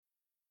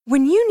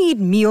When you need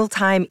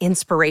mealtime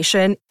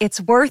inspiration,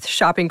 it's worth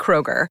shopping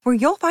Kroger, where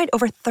you'll find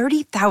over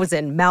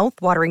 30,000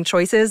 mouth-watering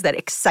choices that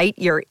excite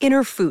your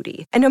inner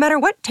foodie. And no matter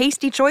what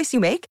tasty choice you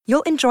make,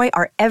 you'll enjoy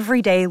our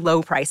everyday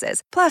low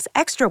prices, plus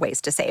extra ways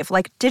to save,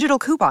 like digital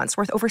coupons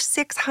worth over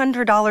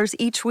 $600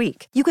 each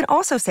week. You can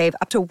also save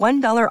up to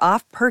 $1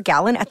 off per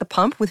gallon at the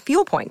pump with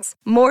fuel points.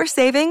 More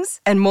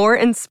savings and more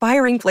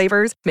inspiring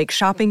flavors make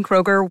shopping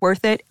Kroger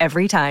worth it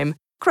every time.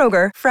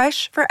 Kroger,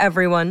 fresh for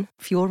everyone.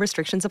 Fuel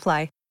restrictions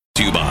apply.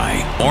 To you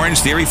by Orange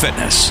Theory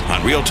Fitness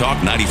on Real Talk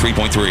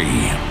 93.3.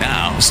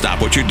 Now stop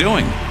what you're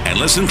doing and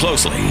listen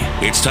closely.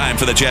 It's time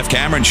for the Jeff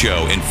Cameron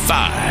Show in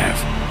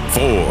 5,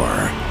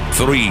 4,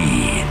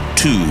 3,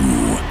 2,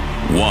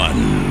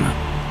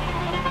 1.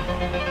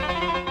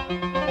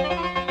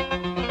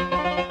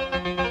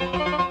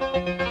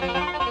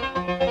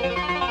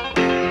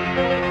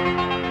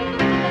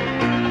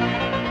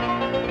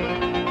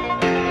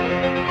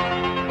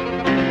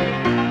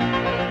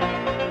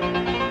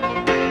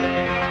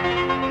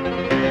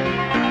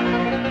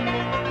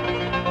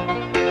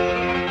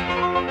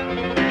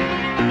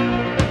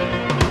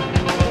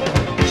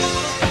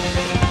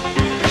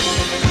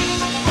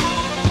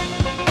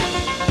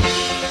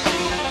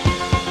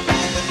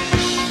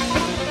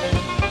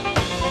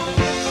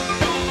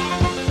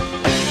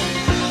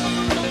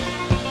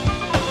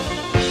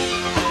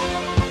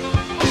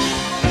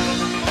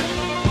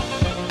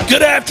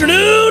 Good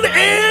afternoon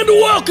and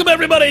welcome,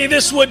 everybody.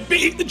 This would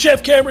be the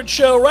Jeff Cameron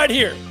Show right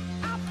here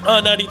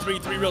on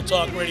 93.3 Real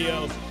Talk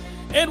Radio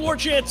and War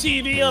Chant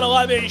TV on a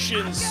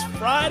Libations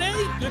Friday.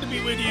 Good to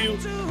be with you.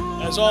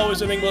 As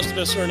always, I think most of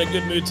us are in a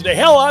good mood today.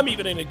 Hell, I'm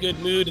even in a good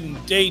mood in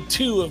day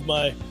 2 of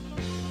my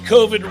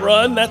COVID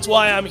run. That's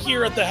why I'm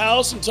here at the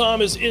house and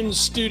Tom is in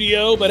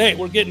studio. But hey,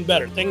 we're getting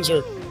better. Things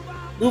are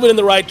moving in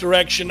the right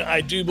direction,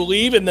 I do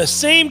believe. And the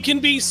same can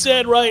be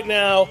said right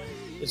now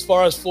as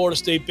far as Florida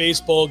State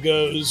baseball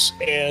goes,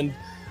 and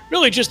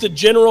really just a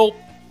general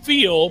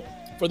feel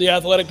for the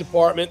athletic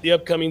department, the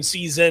upcoming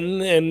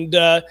season, and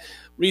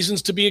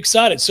reasons to be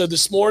excited. So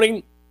this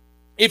morning,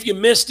 if you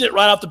missed it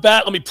right off the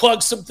bat, let me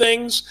plug some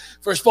things.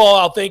 First of all,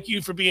 I'll thank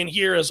you for being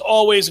here as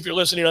always. If you're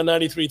listening on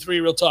 93.3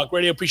 Real Talk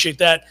Radio, appreciate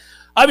that.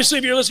 Obviously,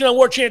 if you're listening on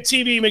War Chant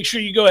TV, make sure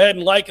you go ahead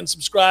and like and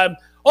subscribe.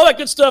 All that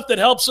good stuff that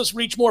helps us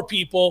reach more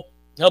people,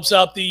 helps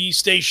out the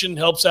station,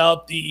 helps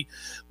out the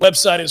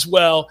website as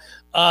well.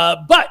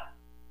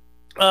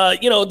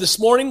 This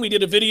morning we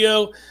did a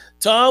video,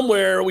 Tom,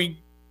 where we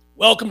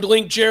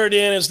welcomed Jarrett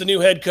in as the new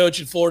head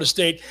coach at Florida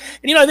State.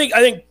 And, I think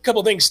a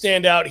couple of things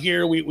stand out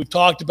here. We've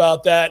talked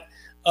about that,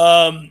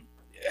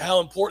 how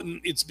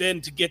important it's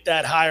been to get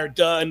that hire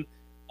done,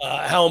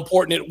 how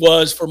important it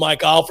was for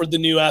Mike Alford, the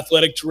new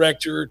athletic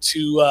director,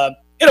 to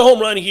hit a home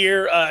run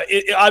here.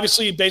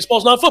 Obviously,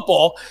 baseball's not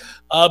football,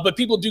 but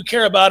people do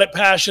care about it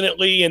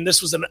passionately, and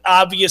this was an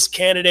obvious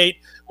candidate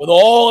with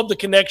all of the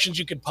connections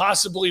you could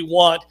possibly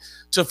want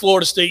to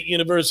Florida State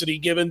University,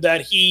 given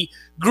that he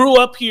grew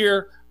up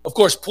here, of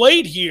course,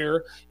 played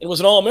here, and was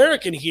an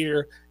All-American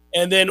here,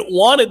 and then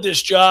wanted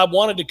this job,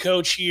 wanted to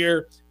coach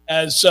here,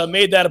 has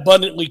made that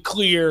abundantly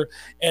clear,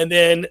 and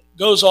then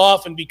goes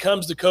off and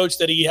becomes the coach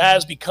that he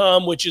has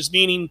become, which is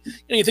meaning,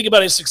 you think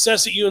about his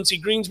success at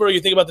UNC Greensboro,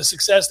 you think about the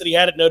success that he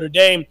had at Notre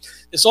Dame.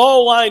 It's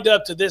all lined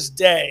up to this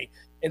day.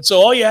 And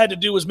so all you had to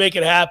do was make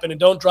it happen and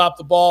don't drop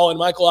the ball, and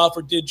Michael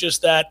Alford did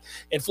just that,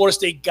 and Florida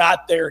State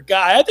got their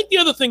guy. I think the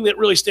other thing that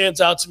really stands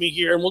out to me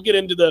here, and we'll get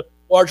into the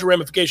larger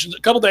ramifications, a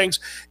couple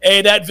things.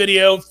 That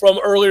video from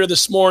earlier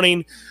this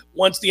morning,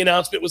 once the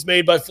announcement was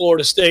made by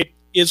Florida State,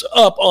 is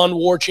up on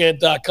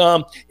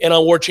warchant.com and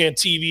on Warchant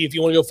TV if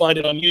you want to go find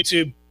it on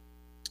YouTube.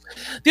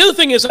 The other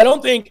thing is, I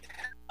don't think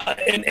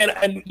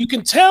and you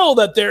can tell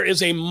that there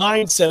is a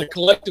mindset, a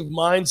collective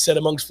mindset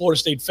amongst Florida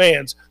State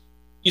fans.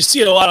 You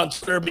see it a lot on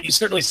Twitter, but you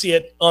certainly see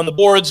it on the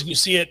boards and you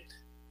see it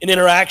in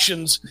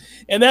interactions.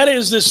 And that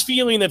is this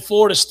feeling that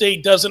Florida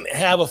State doesn't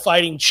have a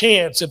fighting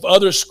chance if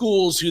other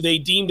schools who they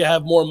deem to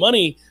have more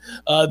money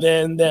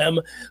than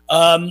them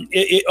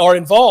are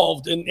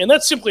involved. And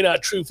that's simply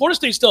not true. Florida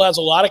State still has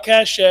a lot of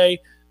cachet.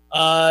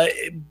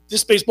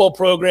 This baseball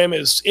program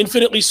is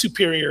infinitely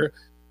superior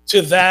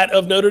to that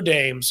of Notre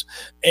Dame's.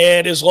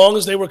 And as long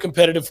as they were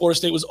competitive, Florida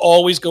State was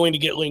always going to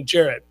get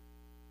Jarrett.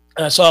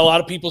 And I saw a lot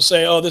of people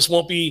say, this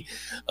won't be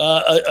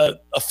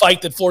a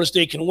fight that Florida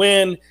State can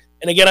win.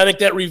 And again, I think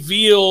that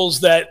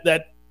reveals that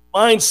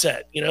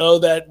mindset,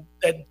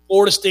 that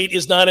Florida State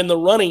is not in the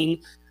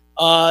running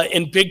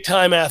in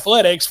big-time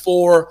athletics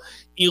for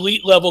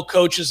elite-level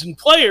coaches and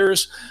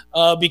players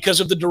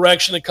because of the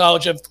direction that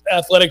college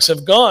athletics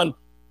have gone.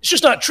 It's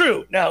just not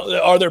true.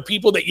 Now, are there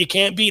people that you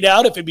can't beat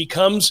out if it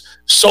becomes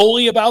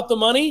solely about the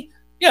money?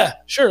 Yeah,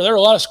 sure. There are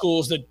a lot of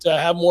schools that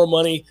have more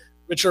money,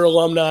 richer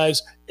alumni,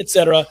 et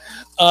cetera.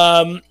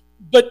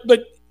 But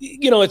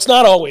it's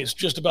not always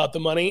just about the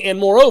money. And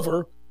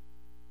moreover,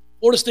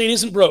 Florida State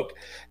isn't broke.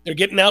 They're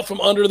getting out from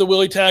under the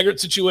Willie Taggart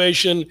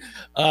situation.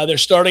 They're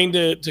starting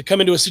to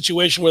come into a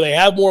situation where they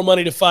have more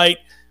money to fight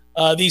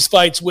these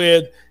fights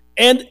with.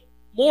 And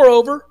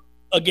moreover,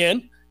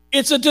 again,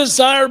 It's a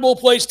desirable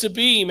place to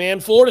be, man.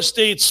 Florida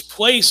State's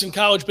place in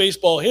college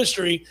baseball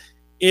history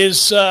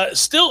is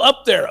still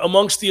up there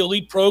amongst the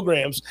elite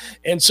programs.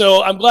 And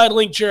so I'm glad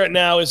Link Jarrett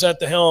now is at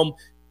the helm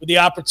with the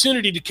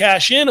opportunity to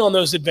cash in on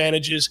those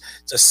advantages.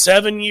 It's a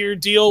 7-year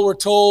deal, we're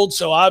told.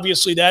 So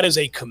obviously that is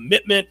a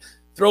commitment.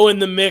 Throw in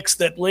the mix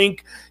that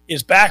Link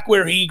is back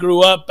where he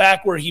grew up,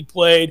 back where he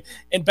played,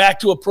 and back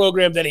to a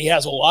program that he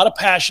has a lot of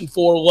passion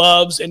for,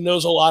 loves, and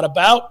knows a lot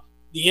about.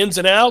 The ins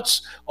and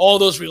outs, all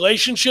those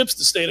relationships,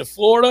 the state of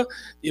Florida,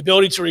 the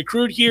ability to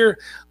recruit here.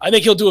 I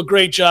think he'll do a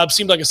great job.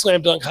 Seemed like a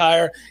slam dunk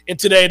hire. And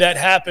today that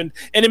happened.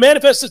 And it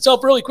manifests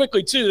itself really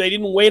quickly, too. They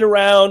didn't wait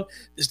around.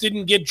 This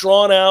didn't get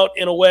drawn out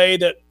in a way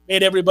that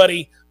made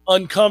everybody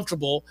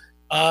uncomfortable.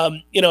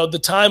 The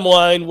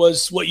timeline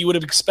was what you would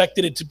have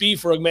expected it to be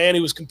for a man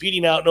who was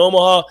competing out in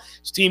Omaha.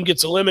 His team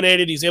gets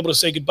eliminated. He's able to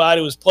say goodbye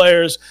to his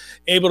players,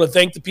 able to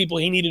thank the people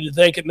he needed to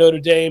thank at Notre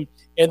Dame,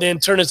 and then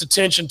turn his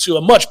attention to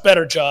a much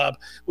better job,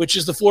 which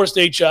is the Florida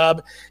State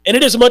job. And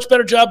it is a much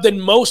better job than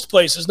most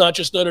places, not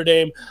just Notre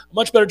Dame, a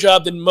much better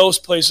job than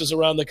most places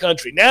around the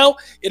country. Now,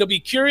 it'll be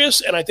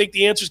curious, and I think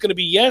the answer is going to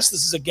be yes.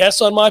 This is a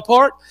guess on my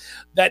part,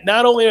 that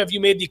not only have you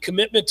made the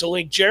commitment to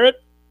Link Jarrett,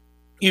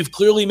 you've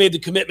clearly made the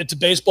commitment to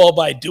baseball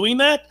by doing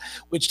that,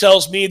 which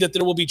tells me that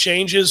there will be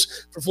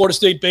changes for Florida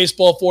State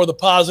baseball for the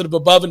positive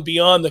above and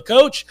beyond the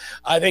coach.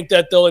 I think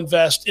that they'll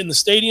invest in the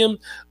stadium.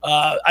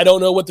 I don't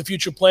know what the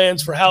future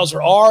plans for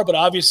Hauser are, but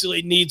obviously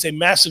it needs a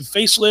massive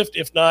facelift,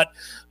 if not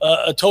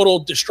a total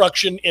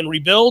destruction and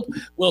rebuild.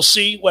 We'll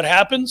see what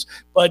happens.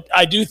 But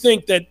I do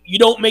think that you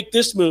don't make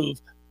this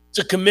move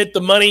to commit the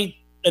money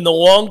and the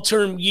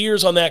long-term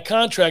years on that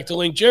contract to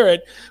Link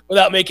Jarrett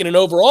without making an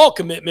overall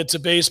commitment to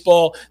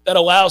baseball that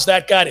allows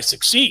that guy to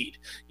succeed.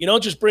 You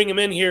don't just bring him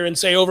in here and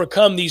say,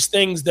 overcome these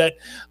things that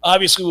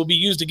obviously will be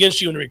used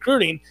against you in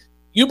recruiting.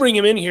 You bring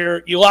him in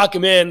here, you lock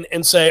him in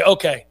and say,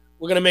 okay,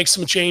 we're going to make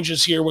some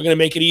changes here. We're going to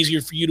make it easier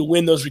for you to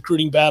win those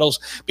recruiting battles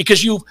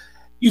because you've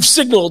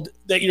signaled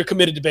that you're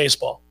committed to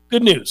baseball.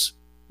 Good news.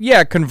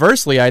 Yeah,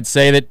 conversely, I'd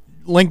say that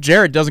Link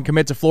Jarrett doesn't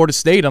commit to Florida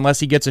State unless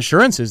he gets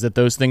assurances that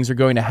those things are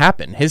going to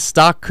happen. His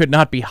stock could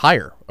not be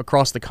higher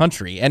across the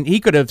country, and he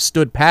could have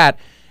stood pat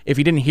if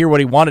he didn't hear what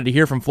he wanted to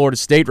hear from Florida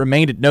State,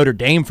 remained at Notre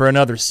Dame for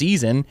another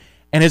season,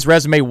 and his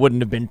resume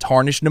wouldn't have been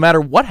tarnished no matter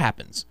what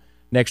happens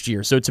next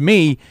year. So to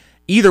me,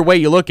 either way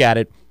you look at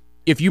it,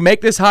 if you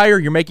make this hire,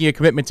 you're making a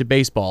commitment to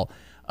baseball.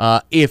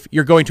 If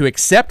you're going to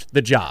accept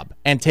the job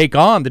and take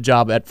on the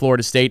job at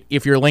Florida State,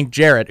 if you're Link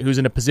Jarrett, who's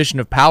in a position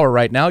of power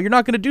right now, you're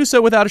not going to do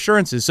so without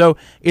assurances. So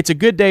it's a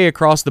good day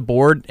across the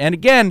board. And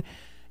again,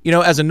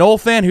 as a Noel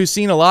fan who's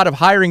seen a lot of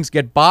hirings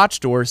get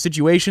botched or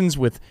situations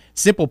with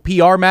simple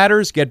PR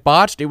matters get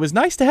botched, it was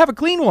nice to have a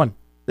clean one.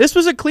 This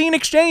was a clean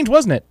exchange,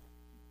 wasn't it?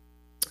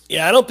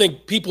 Yeah, I don't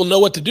think people know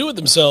what to do with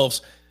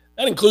themselves.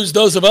 That includes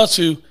those of us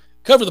who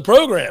cover the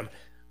program.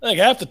 I think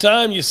half the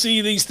time you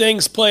see these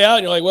things play out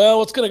and you're like, well,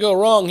 what's going to go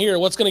wrong here?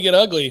 What's going to get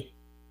ugly?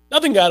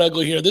 Nothing got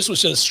ugly here. This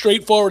was as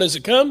straightforward as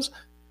it comes.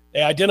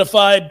 They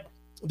identified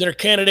their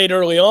candidate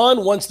early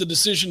on once the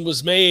decision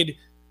was made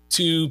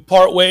to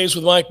part ways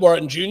with Mike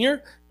Martin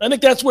Jr. I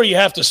think that's where you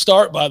have to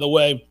start, by the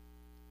way.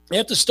 You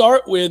have to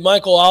start with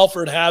Michael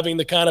Alford having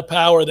the kind of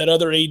power that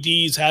other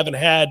ADs haven't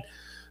had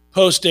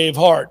post-Dave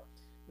Hart.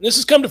 And this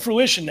has come to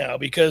fruition now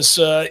because,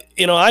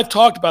 I've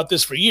talked about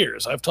this for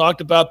years. I've talked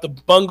about the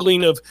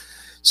bungling of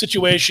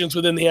situations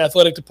within the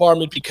athletic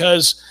department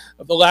because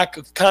of the lack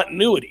of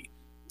continuity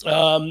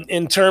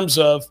in terms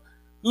of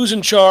who's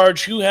in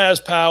charge, who has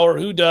power,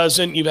 who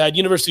doesn't. You've had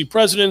university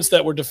presidents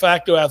that were de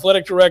facto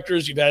athletic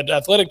directors. You've had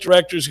athletic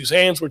directors whose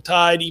hands were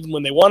tied even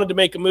when they wanted to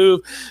make a move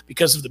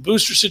because of the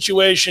booster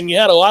situation. You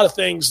had a lot of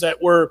things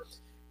that were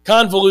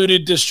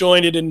convoluted,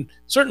 disjointed, and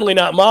certainly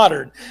not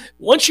modern.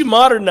 Once you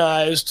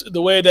modernized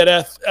the way that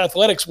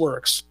athletics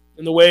works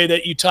and the way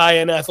that you tie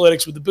in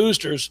athletics with the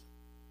boosters,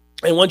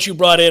 and once you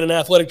brought in an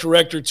athletic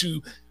director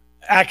to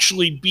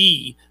actually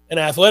be an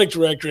athletic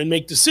director and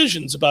make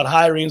decisions about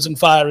hirings and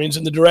firings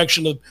in the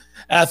direction of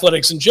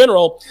athletics in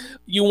general,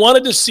 you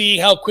wanted to see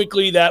how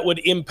quickly that would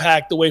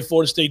impact the way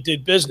Florida State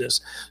did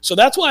business. So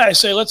that's why I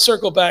say let's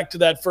circle back to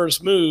that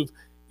first move.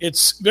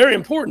 It's very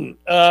important.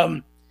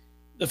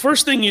 The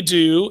first thing you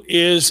do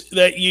is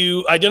that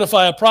you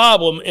identify a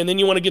problem, and then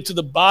you want to get to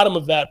the bottom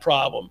of that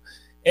problem.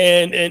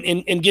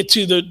 And get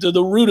to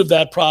the root of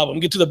that problem,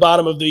 get to the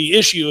bottom of the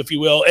issue, if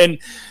you will. And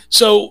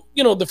so,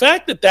 the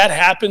fact that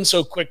happened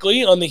so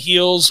quickly on the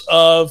heels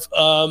of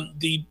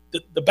the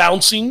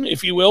bouncing,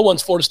 if you will,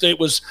 once Florida State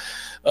was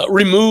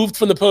removed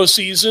from the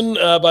postseason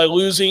by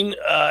losing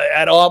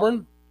at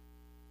Auburn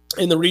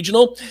in the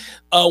regional.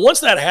 Once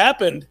that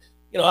happened,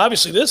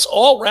 obviously this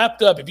all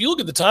wrapped up. If you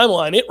look at the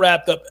timeline, it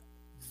wrapped up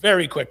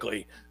very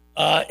quickly.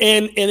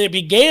 And it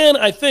began,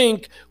 I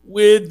think,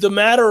 with the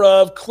matter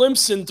of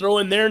Clemson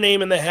throwing their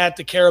name in the hat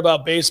to care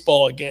about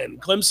baseball again.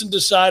 Clemson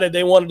decided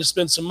they wanted to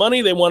spend some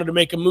money. They wanted to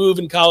make a move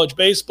in college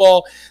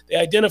baseball. They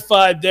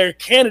identified their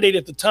candidate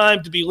at the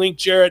time to be Link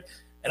Jarrett.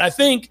 And I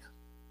think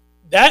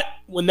that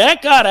when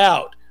that got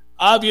out,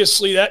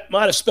 obviously that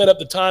might have sped up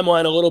the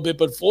timeline a little bit,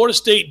 but Florida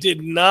State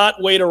did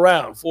not wait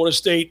around. Florida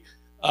State,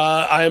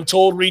 I am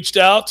told, reached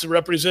out to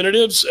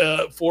representatives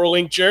for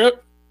Link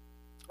Jarrett,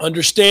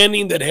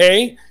 understanding that,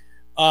 hey,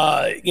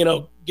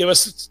 give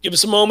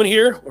us a moment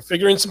here. We're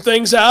figuring some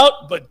things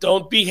out, but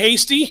don't be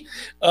hasty.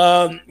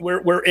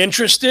 We're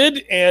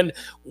interested. And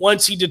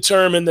once he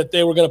determined that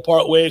they were going to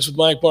part ways with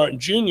Mike Martin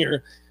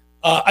Jr.,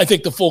 I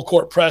think the full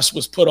court press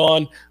was put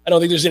on. I don't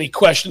think there's any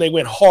question they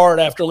went hard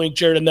after Link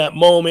Jarrett in that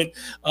moment,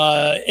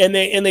 and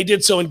they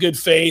did so in good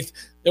faith.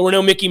 There were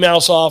no Mickey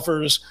Mouse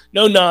offers,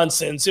 no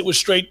nonsense. It was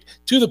straight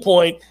to the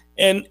point,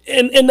 and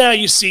now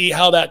you see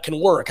how that can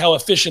work, how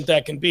efficient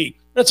that can be.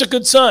 That's a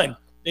good sign.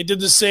 They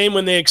did the same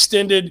when they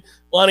extended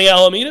Lonnie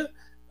Alameda.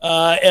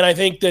 And I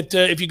think that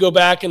if you go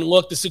back and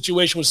look, the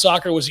situation with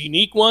soccer was a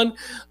unique one.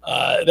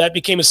 That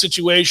became a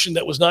situation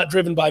that was not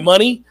driven by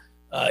money.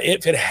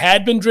 If it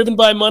had been driven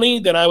by money,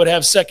 then I would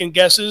have second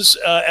guesses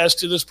as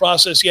to this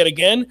process yet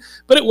again.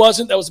 But it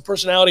wasn't. That was a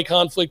personality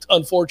conflict,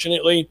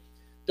 unfortunately.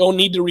 Don't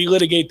need to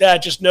relitigate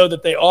that. Just know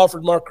that they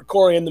offered Mark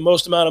Krikorian the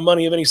most amount of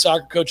money of any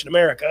soccer coach in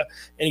America,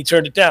 and he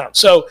turned it down.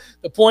 So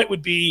the point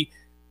would be,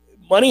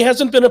 money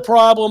hasn't been a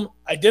problem.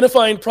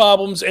 Identifying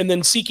problems and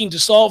then seeking to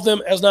solve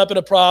them has not been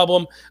a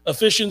problem.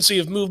 Efficiency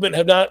of movement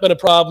have not been a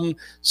problem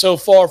so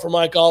far for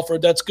Mike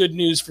Alford. That's good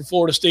news for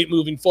Florida State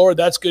moving forward.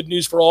 That's good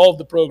news for all of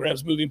the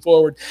programs moving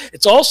forward.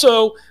 It's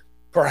also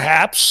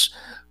perhaps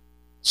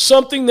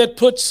something that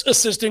puts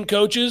assistant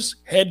coaches,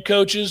 head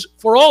coaches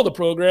for all the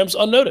programs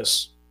on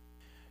notice.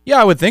 Yeah,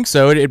 I would think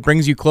so. It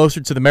brings you closer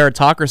to the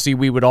meritocracy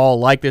we would all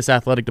like this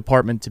athletic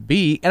department to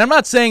be. And I'm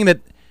not saying that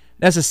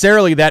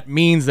necessarily that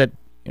means that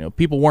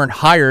people weren't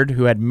hired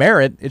who had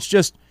merit. It's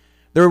just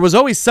there was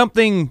always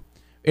something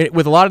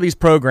with a lot of these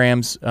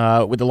programs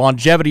with the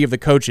longevity of the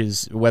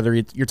coaches, whether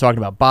you're talking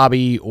about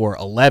Bobby or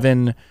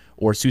 11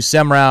 or Sue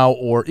Semrau,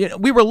 or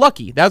we were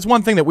lucky. That's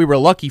one thing that we were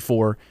lucky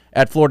for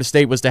at Florida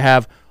State, was to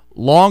have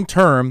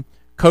long-term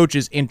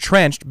coaches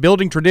entrenched,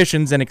 building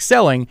traditions and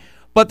excelling.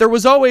 But there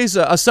was always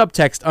a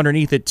subtext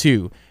underneath it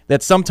too,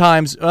 that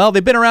sometimes, well,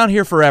 they've been around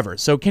here forever,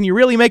 so can you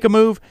really make a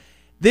move?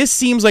 This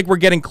seems like we're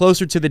getting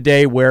closer to the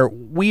day where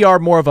we are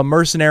more of a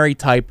mercenary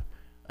type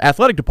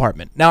athletic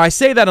department. Now, I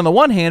say that on the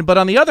one hand, but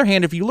on the other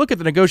hand, if you look at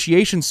the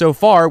negotiations so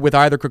far with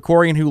either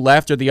Krikorian, who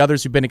left, or the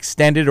others who've been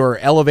extended or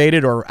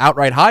elevated or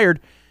outright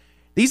hired,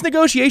 these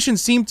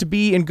negotiations seem to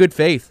be in good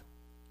faith,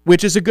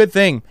 which is a good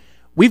thing.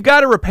 We've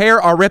got to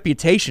repair our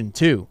reputation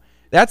too.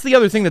 That's the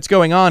other thing that's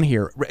going on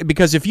here,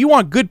 because if you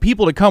want good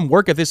people to come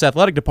work at this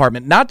athletic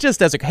department, not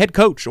just as a head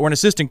coach or an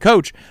assistant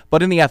coach,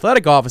 but in the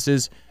athletic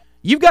offices,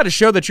 you've got to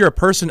show that you're a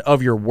person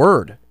of your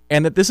word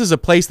and that this is a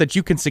place that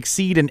you can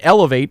succeed and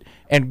elevate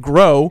and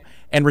grow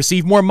and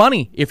receive more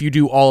money if you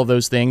do all of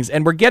those things.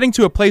 And we're getting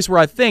to a place where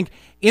I think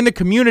in the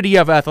community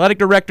of athletic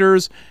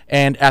directors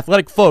and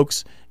athletic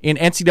folks in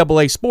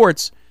NCAA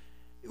sports,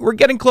 we're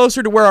getting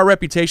closer to where our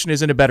reputation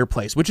is in a better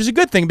place, which is a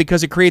good thing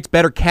because it creates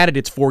better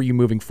candidates for you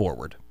moving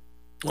forward.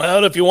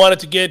 Well, if you want it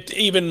to get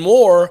even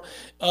more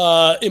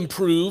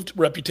improved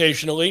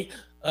reputationally,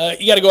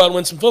 you got to go out and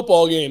win some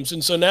football games.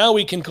 And so now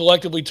we can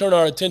collectively turn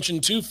our attention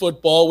to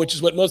football, which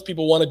is what most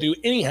people want to do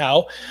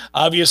anyhow.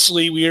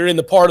 Obviously, we are in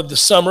the part of the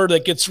summer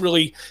that gets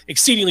really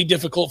exceedingly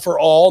difficult for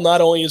all.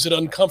 Not only is it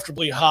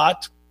uncomfortably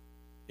hot,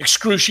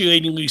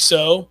 excruciatingly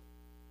so,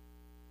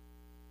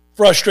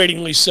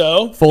 frustratingly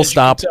so. Full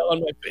stop.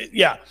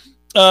 Yeah.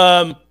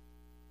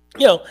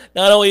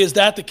 Not only is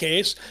that the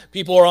case,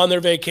 people are on their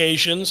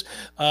vacations.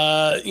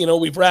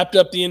 We've wrapped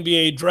up the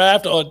NBA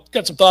draft. I'll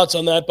got some thoughts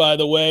on that, by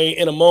the way,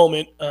 in a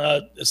moment.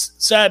 A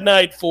sad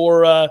night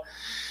for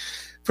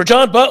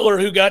John Butler,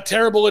 who got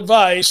terrible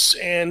advice,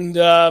 and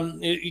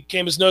it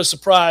came as no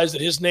surprise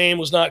that his name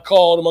was not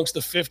called amongst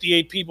the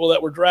 58 people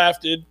that were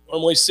drafted,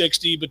 normally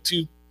 60, but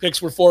 2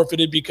 picks were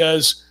forfeited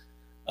because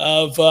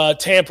of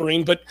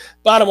tampering. But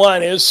bottom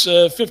line is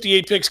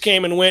 58 picks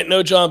came and went,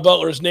 no John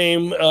Butler's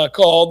name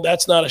called.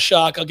 That's not a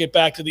shock. I'll get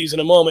back to these in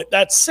a moment.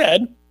 That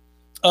said,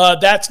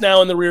 that's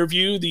now in the rear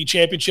view, the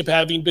championship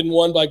having been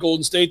won by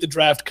Golden State. The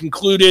draft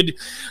concluded.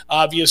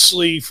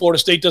 Obviously, Florida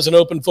State doesn't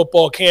open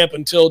football camp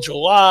until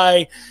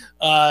July.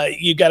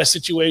 You've got a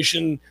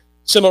situation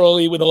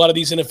similarly with a lot of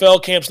these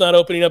NFL camps not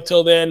opening up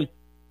till then.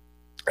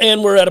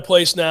 And we're at a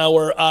place now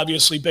where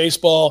obviously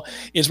baseball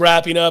is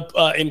wrapping up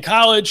in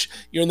college.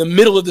 You're in the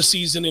middle of the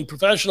season in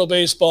professional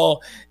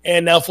baseball,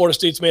 and now Florida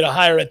State's made a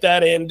hire at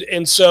that end.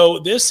 And so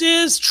this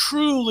is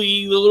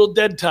truly the little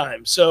dead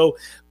time. So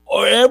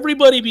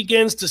everybody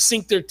begins to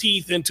sink their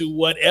teeth into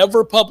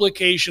whatever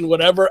publication,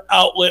 whatever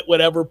outlet,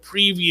 whatever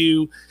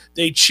preview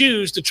they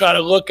choose to try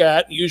to look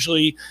at.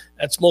 Usually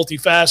that's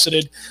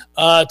multifaceted,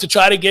 to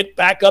try to get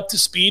back up to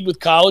speed with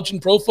college and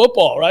pro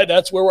football, right?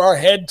 That's where our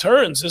head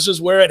turns. This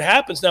is where it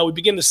happens. Now we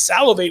begin to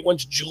salivate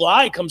once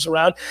July comes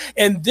around.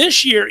 And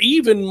this year,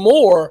 even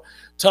more,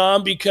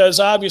 Tom, because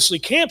obviously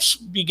camps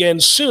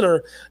begin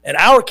sooner, and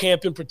our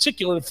camp in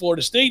particular in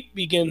Florida State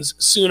begins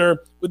sooner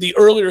with the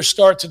earlier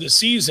start to the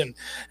season.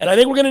 And I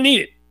think we're going to need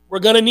it. we're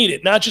going to need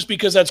it, not just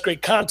because that's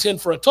great content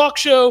for a talk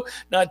show,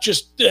 not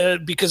just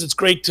because it's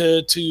great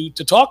to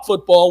talk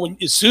football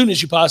as soon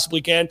as you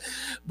possibly can,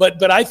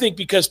 but I think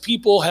because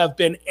people have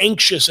been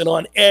anxious and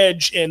on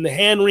edge, and the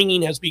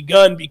hand-wringing has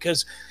begun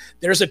because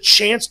there's a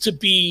chance to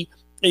be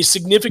a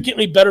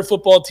significantly better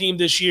football team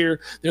this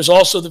year. There's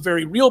also the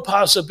very real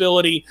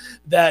possibility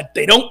that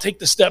they don't take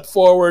the step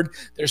forward.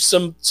 There's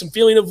some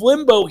feeling of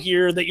limbo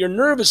here that you're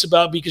nervous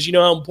about because you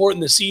know how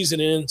important the season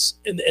is.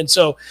 And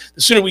so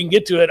the sooner we can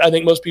get to it, I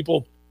think most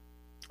people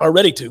are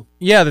ready to.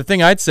 Yeah, the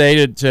thing I'd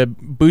say to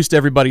boost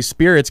everybody's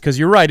spirits, because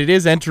you're right, it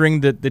is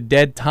entering the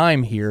dead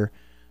time here.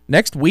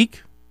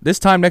 This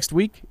time next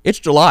week, it's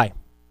July.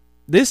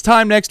 This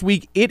time next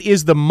week, it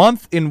is the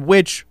month in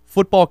which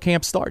football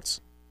camp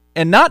starts.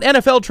 And not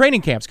NFL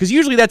training camps, because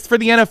usually that's for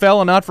the NFL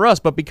and not for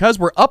us. But because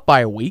we're up by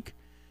a week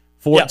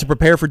to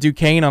prepare for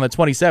Duquesne on the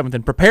 27th,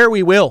 and prepare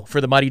we will for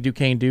the mighty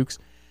Duquesne Dukes,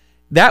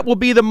 that will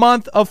be the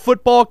month of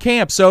football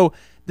camp. So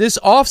this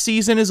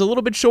offseason is a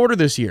little bit shorter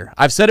this year.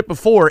 I've said it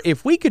before.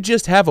 If we could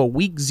just have a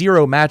week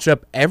 0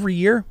 matchup every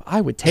year, I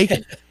would take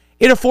it.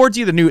 It affords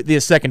you the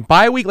second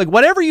bye week. Like,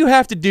 whatever you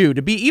have to do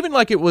to be, even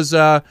like it was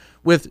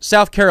with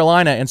South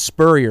Carolina and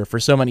Spurrier for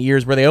so many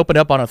years, where they opened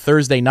up on a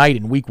Thursday night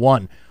in week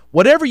 1.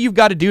 Whatever you've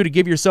got to do to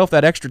give yourself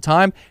that extra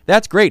time,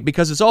 that's great,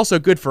 because it's also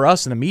good for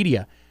us in the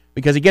media,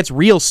 because it gets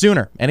real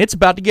sooner, and it's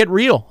about to get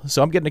real,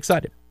 so I'm getting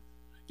excited.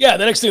 Yeah,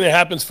 the next thing that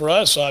happens for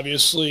us,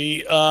 obviously,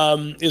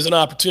 is an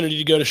opportunity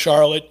to go to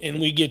Charlotte, and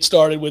we get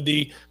started with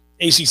the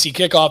ACC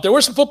kickoff. There were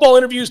some football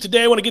interviews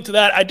today. I want to get to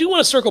that. I do want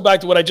to circle back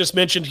to what I just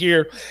mentioned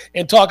here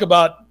and talk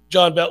about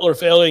John Bettler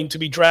failing to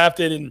be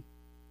drafted and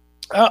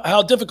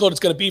how difficult it's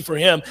going to be for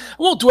him. I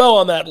won't dwell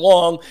on that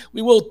long.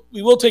 We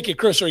will take a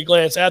cursory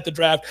glance at the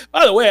draft.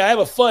 By the way, I have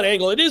a fun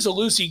angle. It is a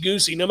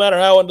loosey-goosey, no matter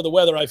how under the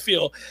weather I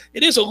feel.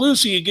 It is a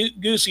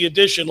loosey-goosey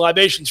edition,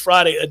 Libations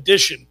Friday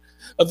edition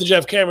of the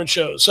Jeff Cameron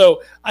Show.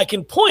 So I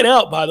can point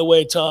out, by the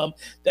way, Tom,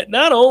 that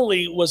not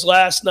only was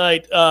last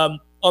night, on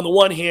the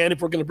one hand,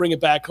 if we're going to bring it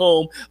back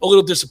home, a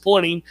little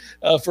disappointing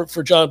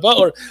for John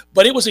Butler,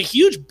 but it was a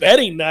huge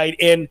betting night,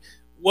 and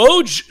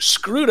Woj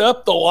screwed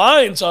up the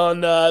lines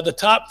on the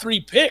top 3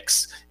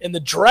 picks in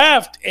the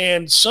draft,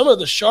 and some of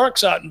the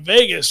sharks out in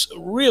Vegas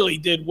really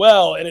did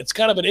well. And it's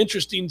kind of an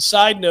interesting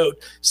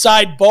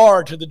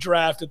sidebar to the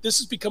draft, that this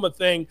has become a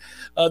thing.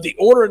 The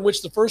order in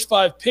which the first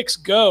 5 picks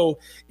go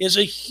is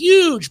a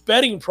huge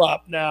betting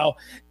prop now.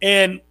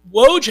 And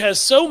Woj has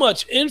so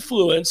much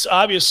influence.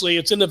 Obviously,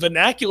 it's in the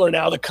vernacular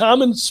now. The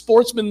common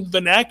sportsman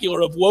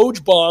vernacular of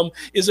Woj bomb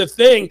is a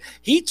thing.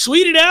 He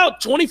tweeted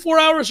out 24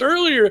 hours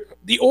earlier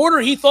the order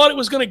he thought it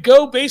was going to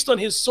go based on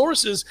his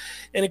sources.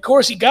 And, of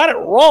course, he got it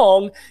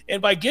wrong.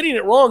 And by getting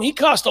it wrong, he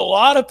cost a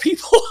lot of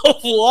people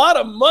a lot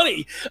of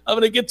money. I'm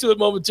going to get to it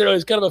momentarily.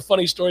 It's kind of a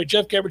funny story.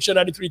 Jeff Cameron Show,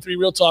 93.3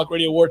 Real Talk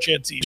Radio, War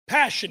Chant TV.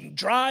 Passion,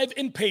 drive,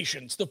 and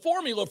patience. The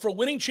formula for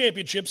winning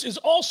championships is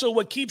also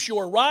what keeps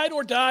your ride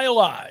or die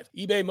alive.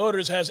 eBay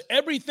Motors has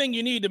everything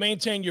you need to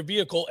maintain your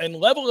vehicle and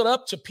level it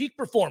up to peak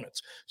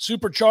performance.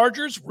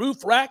 Superchargers,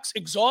 roof racks,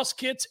 exhaust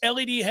kits,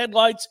 LED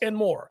headlights, and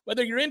more.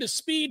 Whether you're into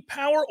speed,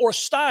 power, or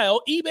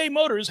style, eBay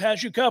Motors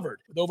has you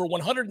covered. With over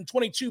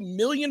 122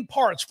 million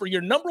parts for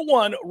your number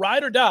one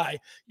ride or die,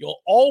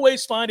 you'll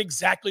always find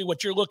exactly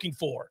what you're looking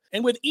for.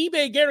 And with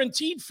eBay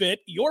Guaranteed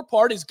Fit, your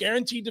part is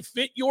guaranteed to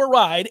fit your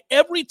ride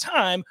every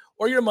time,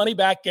 or your money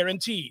back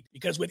guaranteed.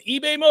 Because with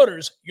eBay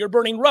Motors, you're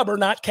burning rubber,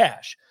 not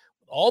cash.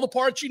 With all the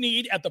parts you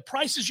need at the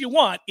prices you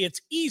want, it's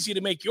easy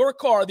to make your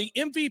car the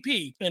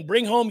MVP and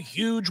bring home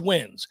huge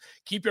wins.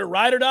 Keep your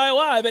ride or die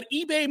alive at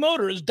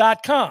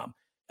ebaymotors.com.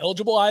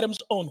 Eligible items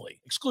only.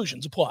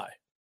 Exclusions apply.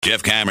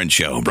 Jeff Cameron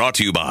Show, brought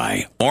to you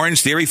by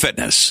Orange Theory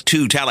Fitness.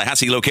 2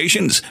 Tallahassee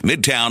locations,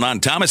 Midtown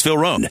on Thomasville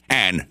Road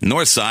and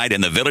Northside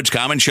in the Village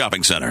Common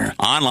Shopping Center.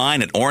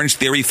 Online at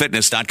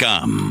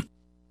orangetheoryfitness.com.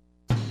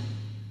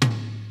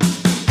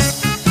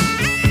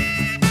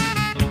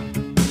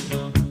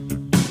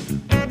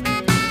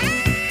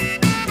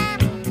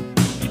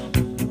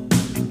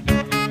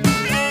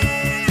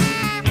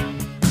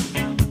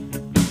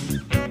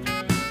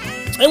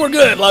 And we're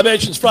good.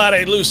 Libations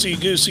Friday,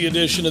 loosey-goosey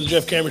edition of the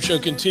Jeff Cameron Show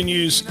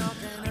continues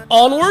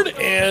onward.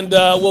 And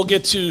we'll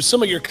get to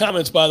some of your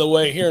comments, by the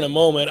way, here in a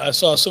moment. I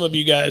saw some of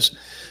you guys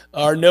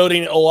are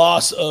noting a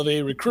loss of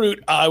a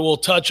recruit. I will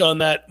touch on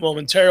that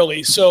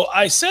momentarily. So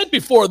I said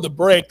before the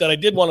break that I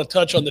did want to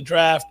touch on the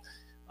draft,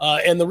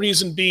 and the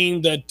reason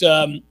being that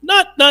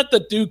not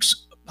that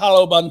Duke's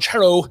Paolo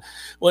Banchero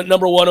went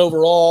number 1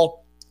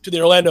 overall to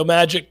the Orlando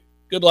Magic.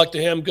 Good luck to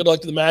him. Good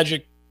luck to the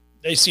Magic.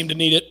 They seem to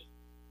need it.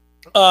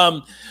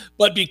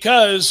 But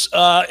because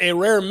a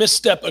rare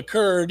misstep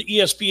occurred,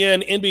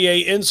 ESPN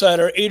NBA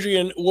insider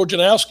Adrian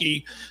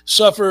Wojnarowski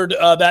suffered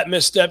that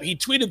misstep. He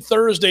tweeted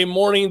Thursday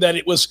morning that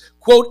it was,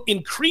 quote,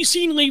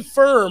 increasingly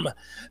firm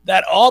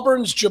that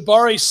Auburn's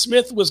Jabari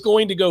Smith was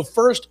going to go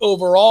first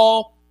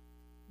overall.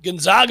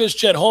 Gonzaga's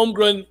Chet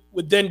Holmgren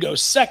would then go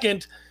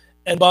second,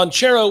 and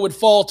Banchero would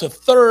fall to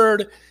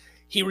third.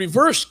 He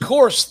reversed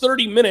course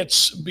 30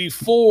 minutes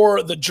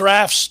before the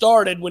draft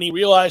started when he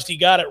realized he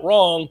got it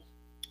wrong.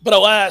 But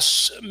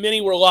alas,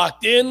 many were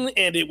locked in,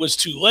 and it was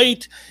too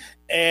late.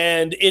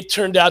 And it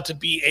turned out to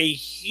be a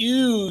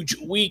huge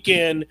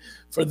weekend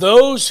for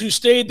those who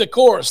stayed the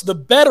course. The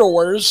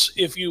Bettors,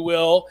 if you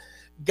will,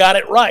 got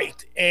it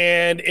right.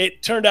 And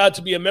it turned out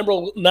to be a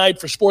memorable night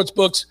for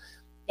sportsbooks.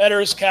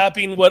 Bettors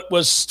capping what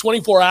was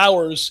 24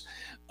 hours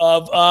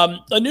of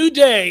a new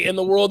day in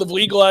the world of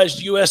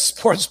legalized U.S.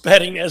 sports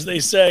betting, as they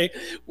say,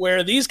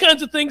 where these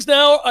kinds of things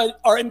now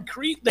are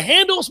increased. The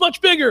handle is much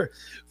bigger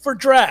for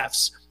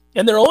drafts,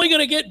 and they're only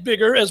going to get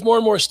bigger as more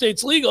and more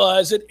states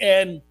legalize it,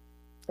 and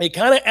it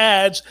kind of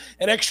adds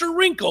an extra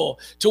wrinkle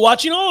to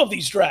watching all of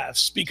these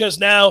drafts, because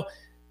now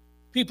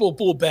people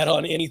will bet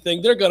on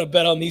anything. They're going to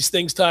bet on these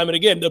things time and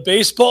again. The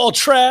baseball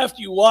draft,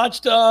 you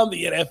watched the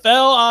NFL,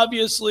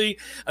 obviously.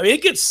 I mean,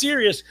 it gets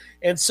serious.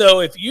 And so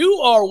if you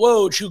are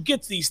Woj, who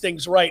gets these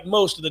things right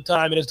most of the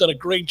time and has done a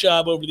great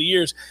job over the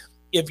years,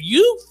 if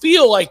you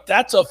feel like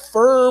that's a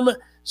firm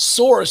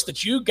source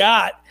that you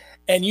got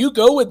and you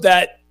go with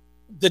that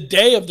the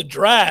day of the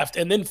draft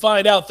and then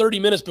find out 30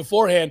 minutes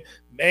beforehand,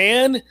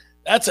 man,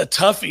 that's a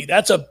toughie.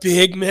 That's a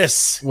big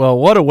miss. Well,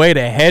 what a way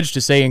to hedge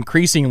to say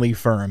increasingly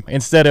firm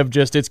instead of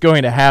just it's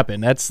going to happen.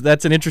 That's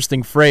an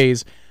interesting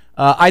phrase.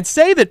 I'd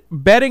say that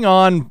betting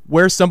on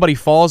where somebody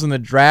falls in the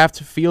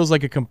draft feels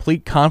like a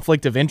complete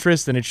conflict of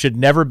interest, and it should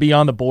never be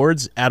on the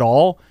boards at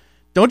all.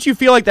 Don't you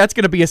feel like that's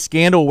going to be a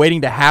scandal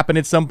waiting to happen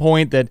at some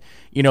point, that,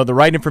 you know, the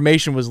right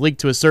information was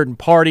leaked to a certain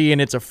party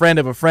and it's a friend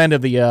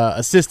of the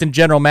assistant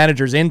general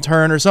manager's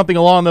intern or something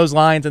along those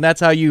lines, and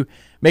that's how you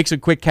make some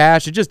quick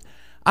cash? It just,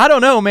 I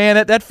don't know,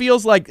 man. That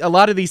feels like a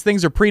lot of these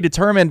things are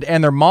predetermined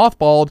and they're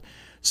mothballed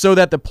so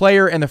that the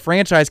player and the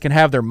franchise can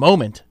have their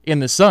moment in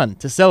the sun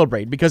to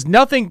celebrate, because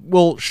nothing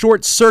will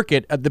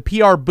short-circuit the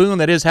PR boom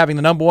that is having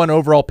the number one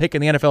overall pick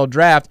in the NFL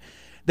draft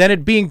than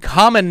it being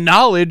common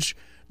knowledge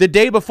the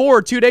day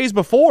before, 2 days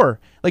before.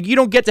 Like, you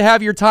don't get to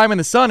have your time in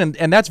the sun,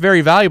 and that's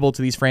very valuable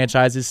to these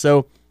franchises.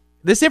 So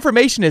this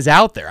information is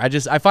out there.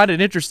 I find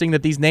it interesting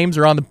that these names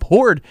are on the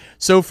board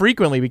so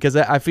frequently, because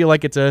I feel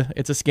like it's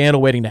a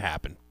scandal waiting to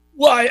happen.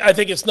 Well, I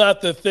think it's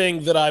not the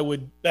thing that I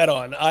would bet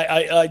on.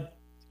 I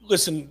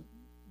listen,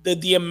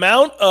 the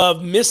amount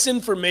of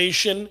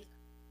misinformation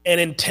and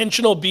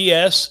intentional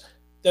BS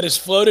that is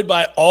floated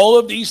by all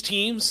of these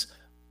teams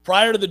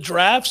prior to the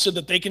draft so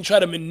that they can try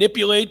to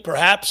manipulate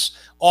perhaps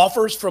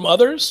offers from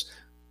others,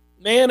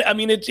 man, I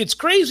mean, it's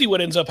crazy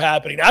what ends up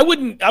happening. I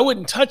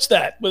wouldn't touch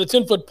that with a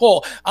 10-foot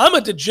pole. I'm a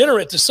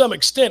degenerate to some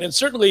extent, and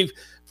certainly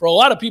for a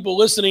lot of people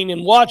listening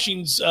and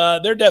watching's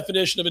their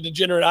definition of a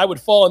degenerate, I would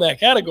fall in that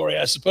category,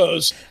 I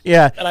suppose.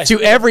 Yeah, to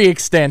every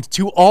extent,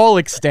 to all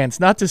extents,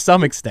 not to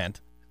some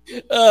extent.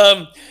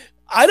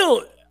 I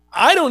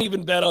don't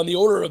even bet on the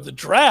order of the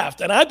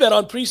draft, and I bet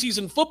on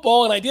preseason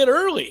football, and I did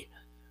early.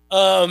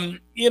 I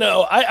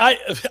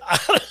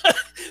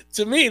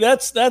to me,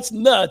 that's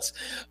nuts.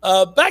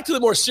 Back to the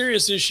more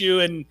serious issue,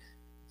 and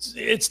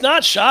it's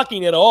not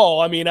shocking at all.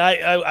 I mean,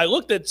 I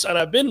looked at, and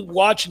I've been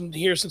watching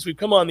here since we've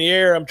come on the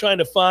air. I'm trying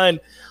to find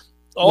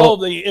all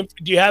the.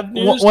 Do you have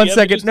news? One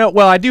second. No,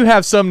 well, I do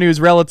have some news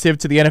relative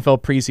to the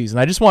NFL preseason.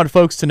 I just want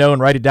folks to know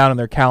and write it down on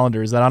their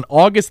calendars that on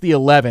August the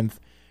 11th,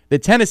 the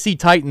Tennessee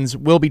Titans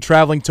will be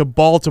traveling to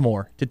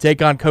Baltimore to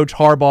take on Coach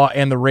Harbaugh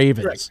and the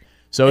Ravens. Correct.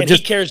 So and he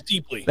cares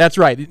deeply. That's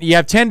right. You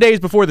have 10 days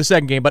before the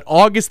second game, but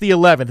August the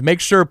 11th, make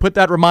sure put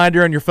that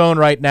reminder on your phone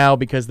right now,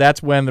 because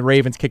that's when the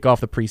Ravens kick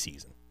off the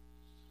preseason.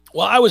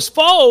 Well, I was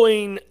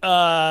following,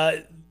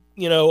 a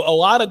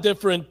lot of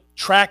different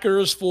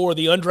trackers for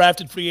the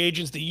undrafted free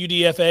agents, the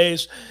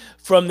UDFAs,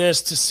 from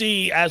this to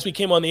see, as we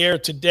came on the air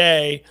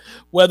today,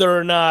 whether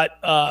or not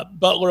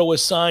Butler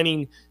was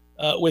signing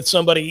with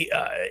somebody,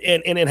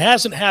 and it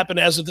hasn't happened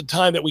as of the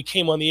time that we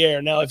came on the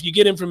air. Now, if you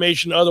get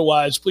information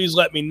otherwise, please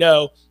let me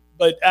know.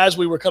 But as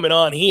we were coming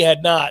on, he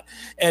had not,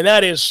 and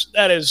that is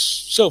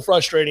so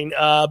frustrating.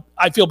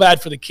 I feel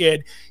bad for the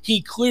kid.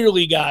 He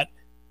clearly got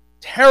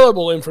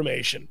terrible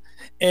information,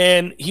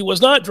 and he was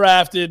not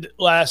drafted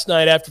last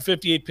night after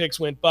 58 picks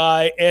went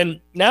by,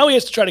 and now he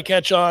has to try to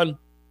catch on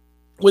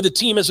with a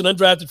team as an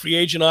undrafted free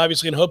agent,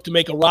 obviously, and hope to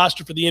make a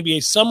roster for the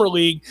NBA Summer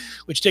League,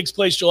 which takes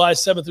place July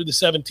 7th through the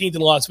 17th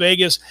in Las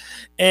Vegas.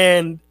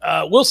 And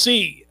we'll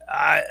see.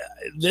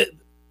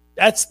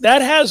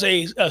 That has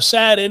a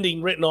sad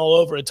ending written all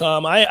over it,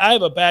 Tom. I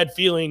have a bad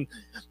feeling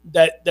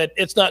that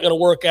it's not going to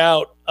work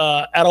out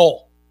at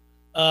all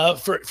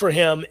for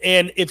him.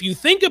 And if you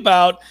think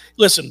about,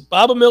 listen,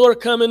 Baba Miller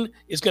coming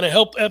is going to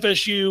help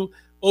FSU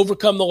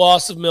overcome the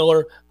loss of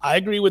Miller. I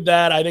agree with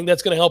that. I think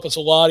that's going to help us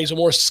a lot. He's a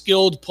more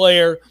skilled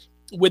player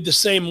with the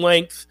same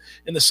length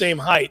and the same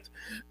height.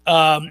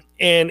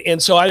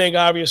 And so I think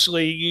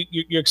obviously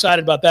you're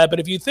excited about that. But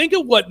if you think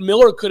of what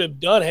Miller could have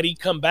done had he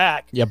come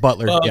back,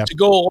 Butler, to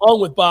go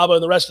along with Baba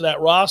and the rest of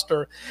that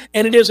roster,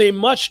 and it is a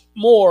much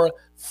more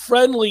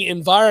friendly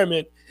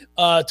environment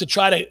to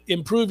try to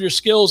improve your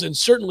skills and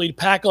certainly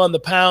pack on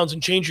the pounds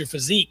and change your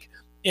physique.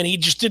 And he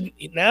just didn't.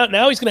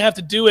 Now he's going to have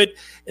to do it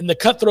in the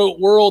cutthroat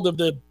world of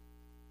the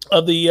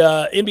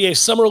NBA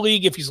Summer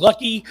League if he's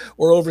lucky,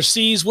 or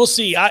overseas. We'll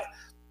see.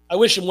 I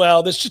wish him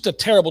well. That's just a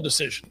terrible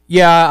decision.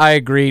 Yeah, I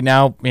agree.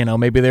 Now,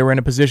 maybe they were in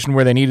a position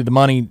where they needed the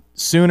money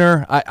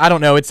sooner. I don't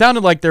know. It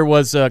sounded like there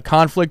was a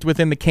conflict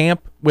within the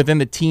camp, within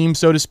the team,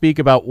 so to speak,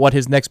 about what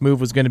his next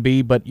move was going to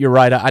be. But you're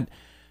right.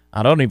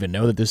 I don't even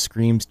know that this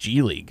screams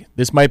G League.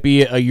 This might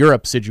be a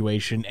Europe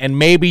situation. And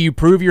maybe you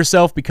prove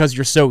yourself because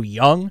you're so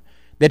young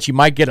that you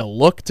might get a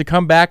look to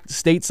come back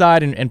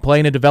stateside and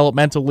play in a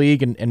developmental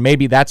league, and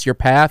maybe that's your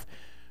path.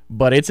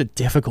 But it's a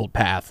difficult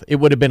path. It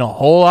would have been a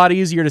whole lot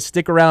easier to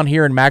stick around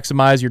here and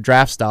maximize your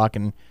draft stock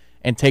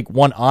and take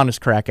one honest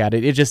crack at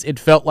it. It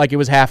felt like it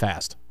was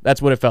half-assed.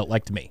 That's what it felt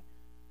like to me.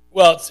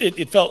 Well,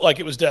 it felt like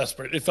it was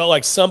desperate. It felt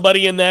like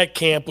somebody in that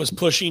camp was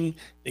pushing.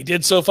 They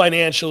did so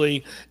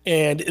financially,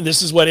 and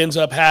this is what ends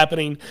up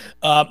happening.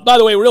 By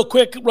the way, real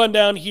quick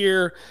rundown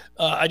here.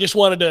 I just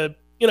wanted to,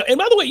 and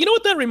by the way, you know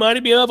what that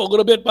reminded me of a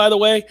little bit, by the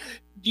way?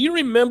 Do you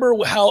remember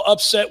how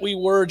upset we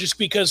were just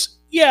because,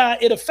 yeah,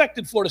 it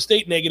affected Florida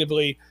State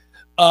negatively,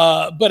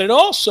 but it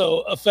also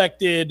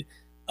affected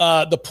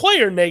the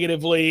player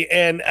negatively.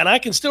 And I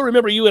can still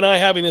remember you and I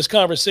having this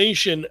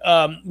conversation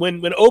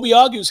when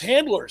Obiagu's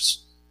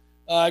handlers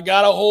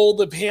got a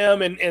hold of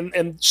him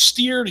and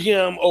steered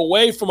him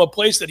away from a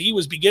place that he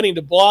was beginning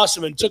to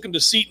blossom and took him to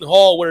Seton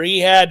Hall, where he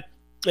had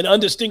an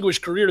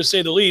undistinguished career, to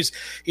say the least.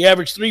 He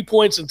averaged 3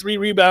 points and 3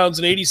 rebounds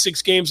in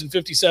 86 games and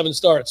 57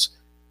 starts.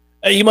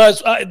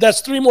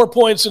 That's 3 more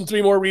points and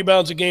 3 more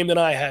rebounds a game than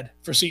I had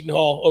for Seton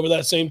Hall over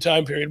that same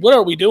time period. What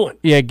are we doing?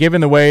 Yeah,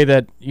 given the way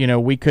that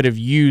we could have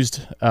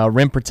used a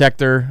rim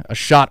protector, a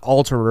shot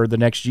alterer the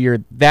next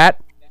year,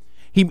 that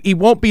he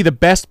won't be the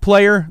best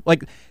player.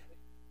 Like,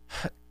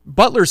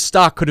 Butler's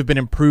stock could have been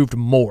improved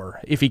more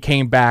if he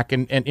came back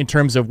and in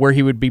terms of where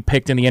he would be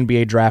picked in the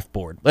NBA draft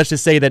board. Let's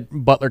just say that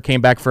Butler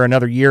came back for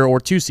another year or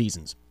 2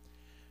 seasons.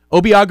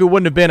 Obiagu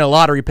wouldn't have been a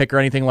lottery pick or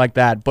anything like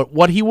that, but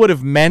what he would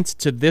have meant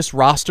to this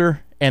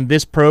roster and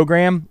this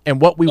program and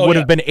what we would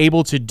have been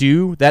able to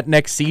do that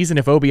next season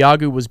if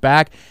Obiagu was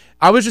back,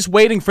 I was just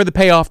waiting for the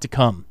payoff to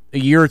come a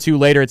year or 2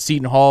 later at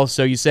Seton Hall.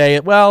 So you say,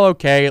 well,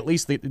 okay, at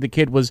least the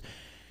kid was,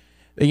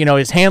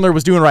 his handler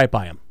was doing right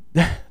by him.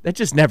 That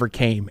just never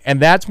came, and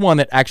that's one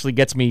that actually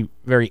gets me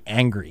very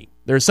angry.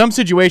 There are some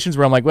situations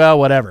where I'm like, well,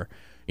 whatever.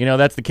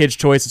 That's the kid's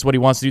choice. It's what he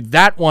wants to do.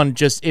 That one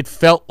it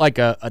felt like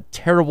a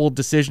terrible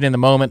decision in the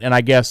moment, and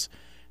I guess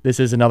this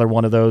is another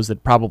one of those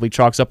that probably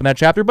chalks up in that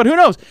chapter. But who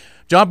knows?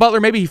 John Butler,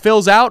 maybe he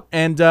fills out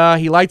and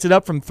he lights it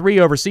up from 3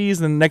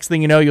 overseas, and the next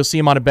thing you know, you'll see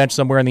him on a bench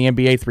somewhere in the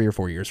NBA 3 or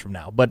 4 years from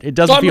now. But it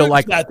doesn't feel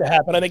like that to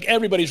happen. I think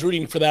everybody's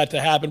rooting for that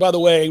to happen. By the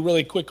way,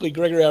 really quickly,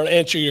 Gregory, I'll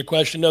answer your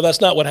question. No, that's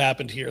not what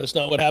happened here. That's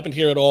not what happened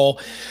here at all.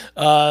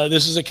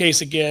 This is a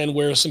case, again,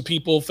 where some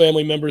people,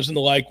 family members and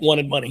the like,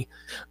 wanted money.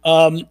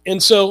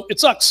 And so it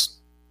sucks.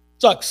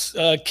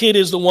 Kid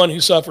is the one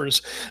who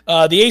suffers.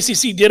 The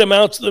ACC did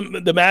announce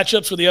the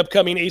matchups for the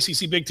upcoming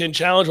ACC Big Ten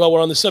Challenge. While we're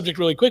on the subject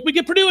really quick, we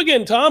get Purdue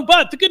again, Tom,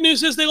 but the good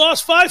news is they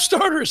lost 5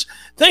 starters.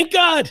 Thank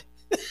God.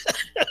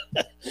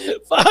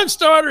 5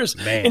 starters,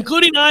 man,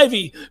 including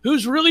Ivy,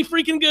 who's really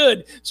freaking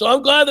good. So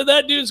I'm glad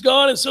that dude's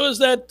gone, and so is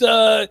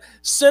that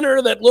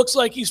center that looks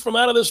like he's from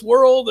out of this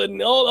world,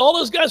 and all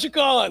those guys are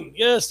gone.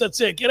 Yes,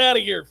 that's it. Get out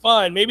of here.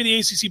 Fine. Maybe the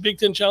ACC Big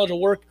Ten Challenge will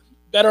work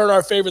better in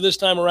our favor this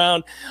time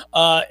around.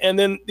 And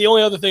then the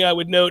only other thing I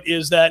would note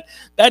is that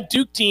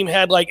Duke team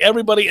had like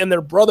everybody and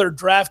their brother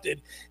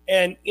drafted.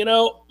 And,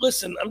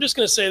 listen, I'm just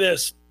going to say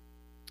this.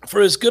 For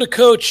as good a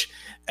coach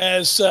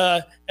as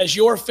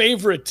your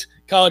favorite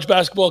college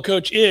basketball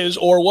coach is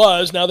or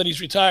was, now that he's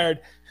retired,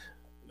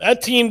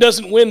 that team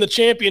doesn't win the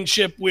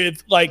championship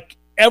with like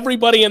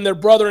everybody and their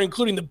brother,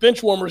 including the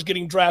bench warmers,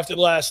 getting drafted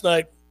last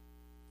night.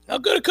 How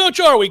good a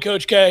coach are we,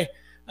 Coach K?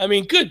 I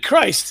mean, good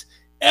Christ.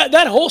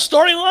 That whole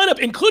starting lineup,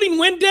 including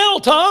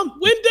Wendell, Tom.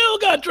 Wendell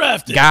got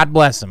drafted. God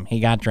bless him. He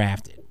got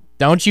drafted.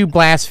 Don't you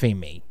blaspheme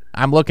me.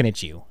 I'm looking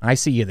at you. I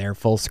see you there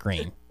full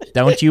screen.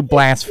 Don't you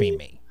blaspheme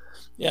me.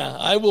 Yeah,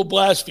 I will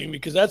blaspheme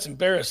because that's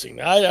embarrassing.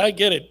 I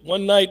get it.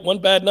 One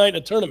bad night in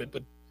a tournament.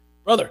 But,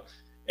 brother,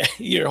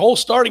 your whole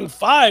starting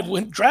 5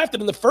 went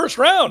drafted in the first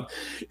round.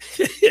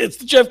 It's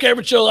the Jeff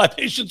Cameron Show, Live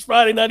Nations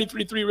Friday,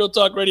 93.3 Real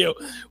Talk Radio,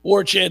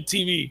 War Chant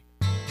TV.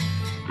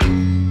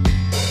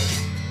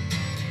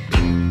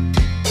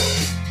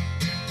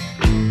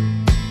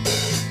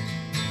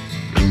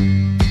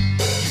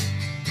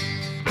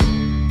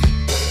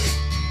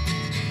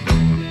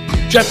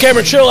 Jeff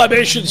Cameron Show,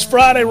 Libations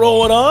Friday,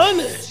 rolling on.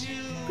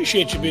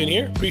 Appreciate you being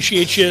here.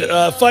 Appreciate you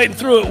fighting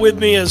through it with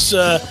me as,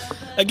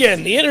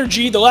 again, the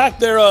energy, the lack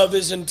thereof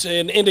isn't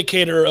an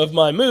indicator of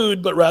my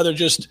mood, but rather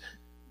just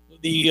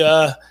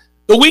the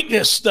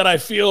weakness that I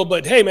feel.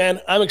 But, hey, man,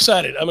 I'm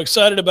excited. I'm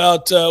excited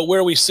about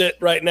where we sit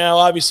right now.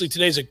 Obviously,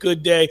 today's a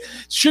good day.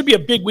 It should be a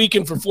big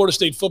weekend for Florida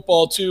State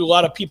football, too. A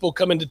lot of people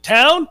come into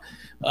town.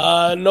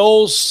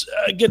 Knowles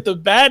get the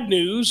bad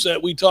news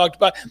that we talked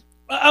about.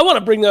 I want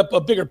to bring up a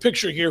bigger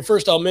picture here.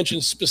 First, I'll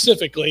mention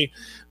specifically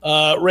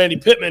Randy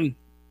Pittman,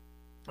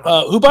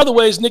 who, by the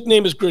way, his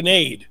nickname is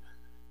Grenade.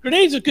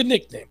 Grenade's a good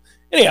nickname.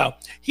 Anyhow,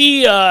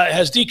 he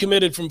has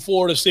decommitted from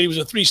Florida State. He was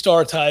a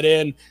 3-star tight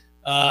end.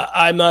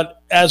 I'm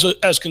not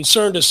as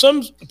concerned as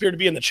some appear to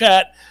be in the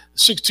chat.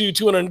 6'2",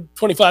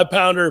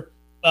 225-pounder.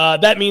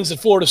 That means that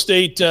Florida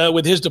State,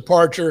 with his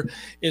departure,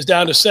 is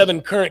down to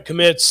 7 current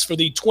commits for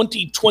the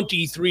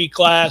 2023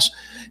 class,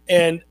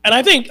 and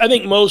I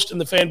think most in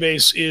the fan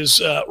base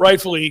is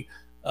rightfully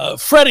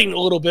fretting a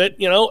little bit.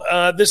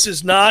 This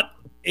is not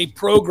a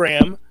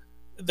program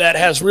that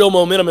has real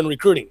momentum in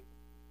recruiting,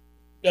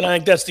 and I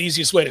think that's the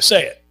easiest way to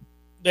say it.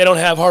 They don't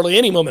have hardly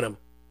any momentum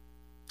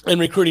in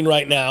recruiting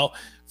right now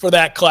for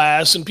that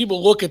class, and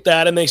people look at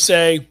that and they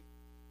say,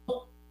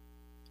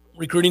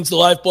 recruiting's the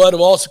lifeblood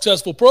of all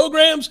successful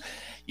programs.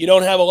 You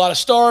don't have a lot of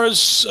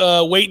stars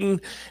waiting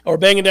or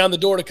banging down the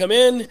door to come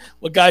in.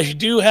 What guys you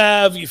do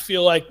have, you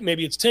feel like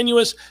maybe it's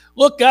tenuous.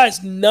 Look,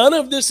 guys, none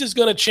of this is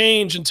going to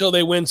change until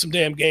they win some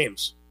damn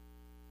games.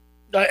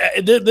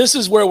 This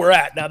is where we're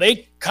at. Now,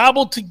 they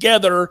cobbled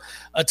together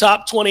a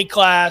top 20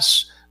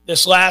 class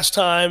this last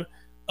time.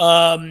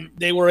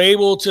 They were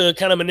able to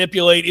kind of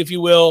manipulate, if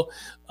you will.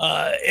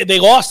 They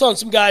lost on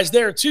some guys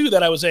there, too,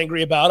 that I was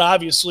angry about.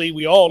 Obviously,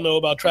 we all know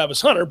about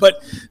Travis Hunter,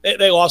 but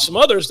they lost some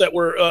others that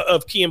were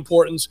of key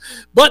importance.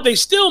 But they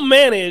still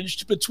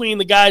managed, between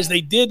the guys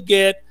they did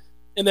get,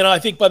 and then I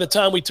think by the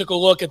time we took a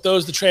look at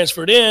those that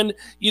transferred in,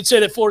 you'd say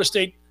that Florida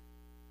State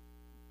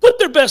put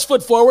their best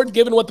foot forward,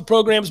 given what the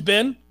program's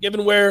been,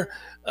 given where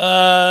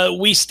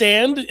we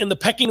stand in the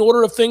pecking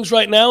order of things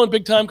right now in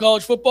big-time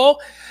college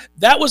football.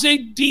 That was a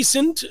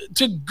decent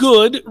to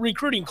good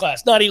recruiting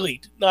class. Not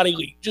elite,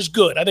 just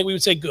good. I think we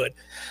would say good.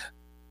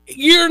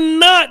 You're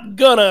not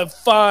going to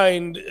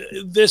find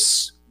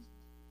this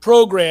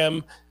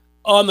program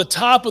on the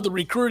top of the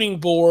recruiting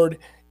board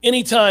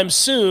anytime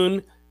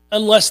soon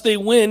unless they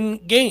win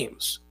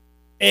games.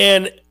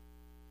 And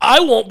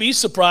I won't be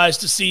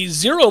surprised to see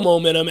zero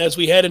momentum as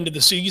we head into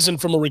the season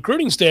from a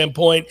recruiting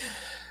standpoint.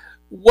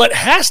 What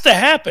has to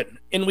happen,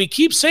 and we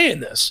keep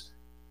saying this,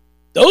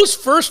 those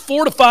first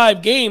 4 to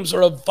 5 games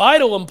are of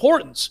vital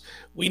importance.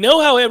 We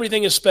know how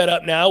everything is sped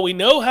up now. We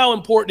know how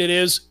important it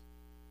is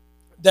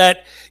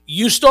that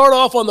you start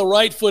off on the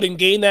right foot and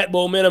gain that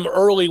momentum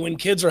early when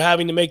kids are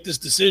having to make this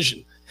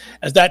decision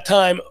as that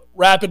time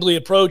rapidly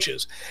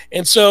approaches.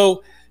 And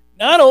so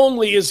not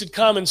only is it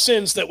common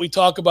sense that we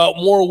talk about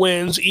more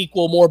wins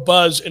equal more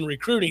buzz in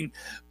recruiting,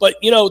 but,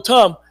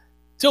 Tom,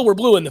 till we're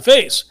blue in the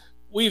face,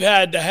 we've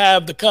had to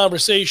have the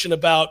conversation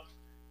about,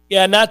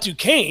 not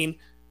Duquesne,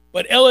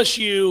 but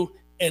LSU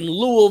and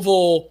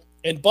Louisville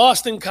and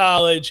Boston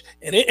College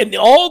and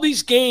all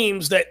these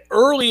games that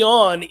early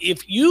on,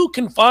 if you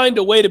can find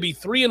a way to be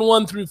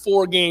 3-1 through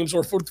 4 games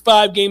or for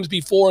 5 games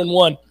be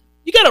 4-1,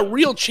 you got a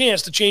real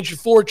chance to change your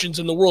fortunes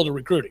in the world of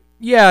recruiting.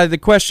 Yeah, the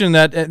question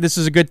that this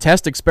is a good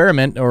test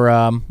experiment,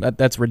 or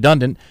that's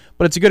redundant,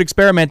 but it's a good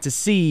experiment to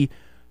see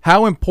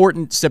how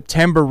important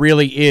September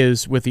really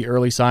is with the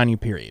early signing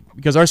period.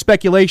 Because our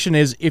speculation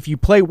is if you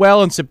play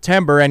well in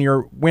September and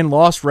your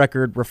win-loss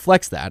record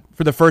reflects that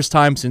for the first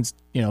time since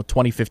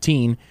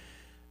 2015,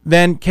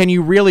 then can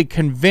you really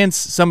convince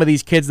some of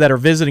these kids that are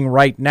visiting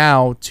right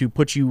now to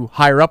put you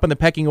higher up in the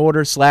pecking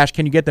order, /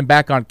 can you get them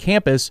back on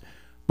campus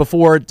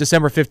before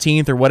December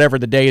 15th or whatever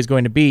the day is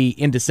going to be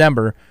in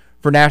December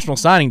for National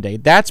Signing Day?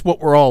 That's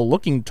what we're all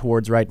looking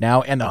towards right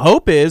now, and the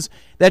hope is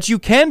that you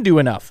can do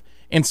enough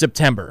in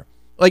September.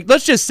 Like,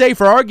 let's just say,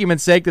 for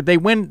argument's sake, that they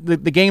win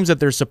the games that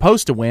they're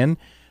supposed to win.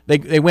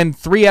 They win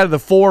 3 out of the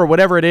 4 or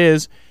whatever it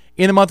is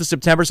in the month of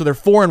September, so they're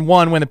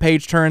 4-1 when the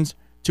page turns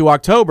to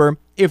October.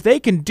 If they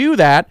can do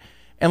that,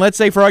 and let's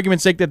say for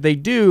argument's sake that they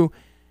do,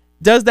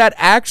 does that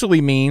actually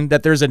mean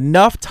that there's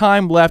enough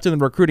time left in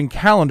the recruiting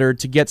calendar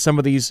to get some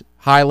of these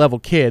high-level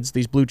kids,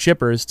 these blue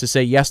chippers, to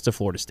say yes to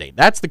Florida State?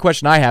 That's the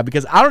question I have,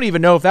 because I don't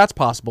even know if that's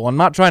possible. I'm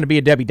not trying to be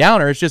a Debbie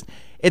Downer. It's just,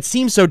 it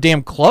seems so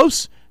damn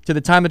close to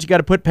the time that you got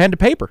to put pen to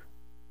paper.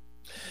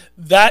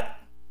 That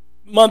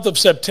month of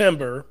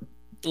September,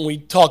 when we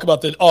talk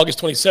about the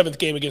August 27th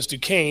game against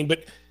Duquesne,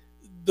 but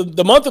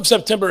the month of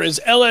September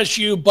is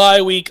LSU,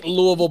 bye week,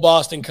 Louisville,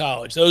 Boston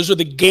College. Those are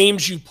the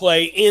games you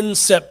play in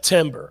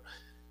September.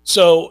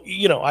 So,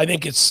 I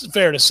think it's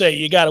fair to say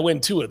you got to win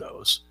 2 of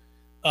those.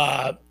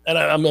 And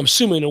I'm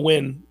assuming a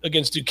win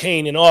against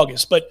Duquesne in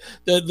August. But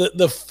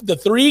the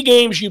 3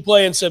 games you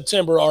play in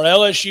September are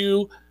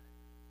LSU,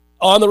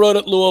 on the road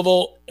at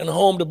Louisville, and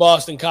home to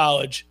Boston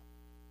College.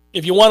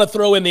 If you want to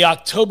throw in the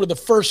October the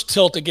 1st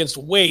tilt against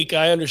Wake,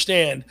 I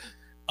understand.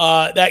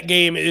 That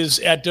game is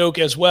at Doak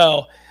as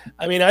well.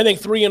 I mean, I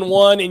think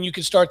 3-1, and you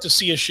can start to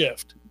see a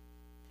shift.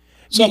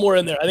 Somewhere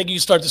in there, I think you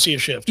start to see a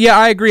shift. Yeah,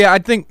 I agree. I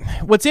think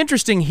what's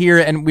interesting here,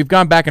 and we've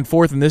gone back and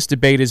forth in this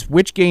debate, is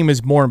which game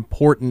is more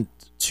important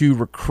to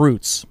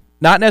recruits.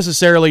 Not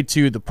necessarily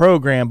to the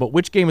program, but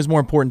which game is more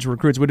important to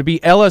recruits? Would it be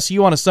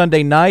LSU on a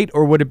Sunday night,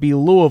 or would it be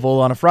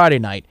Louisville on a Friday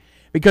night?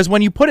 Because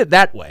when you put it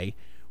that way,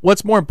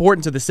 what's more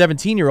important to the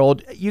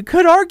 17-year-old, you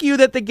could argue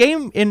that the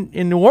game in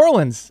New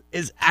Orleans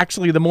is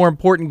actually the more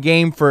important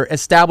game for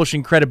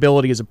establishing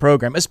credibility as a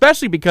program,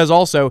 especially because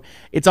also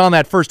it's on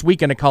that first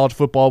weekend of college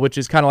football, which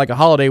is kind of like a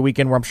holiday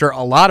weekend where I'm sure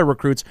a lot of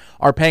recruits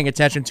are paying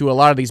attention to a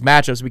lot of these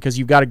matchups because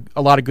you've got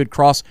a lot of good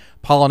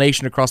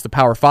cross-pollination across the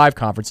Power 5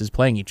 conferences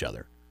playing each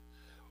other.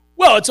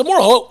 Well, it's a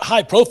more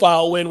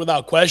high-profile win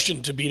without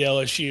question to beat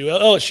LSU.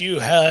 LSU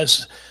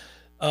has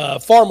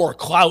far more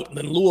clout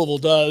than Louisville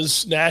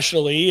does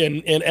nationally,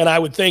 and I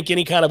would think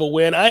any kind of a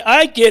win.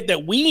 I get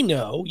that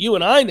you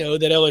and I know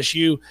that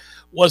LSU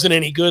wasn't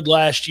any good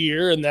last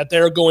year and that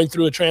they're going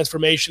through a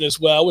transformation as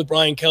well with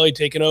Brian Kelly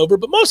taking over.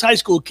 But most high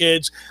school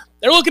kids,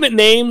 they're looking at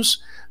names.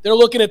 They're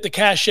looking at the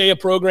cachet a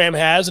program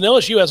has, and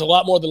LSU has a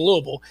lot more than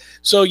Louisville.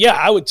 So,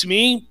 yeah, to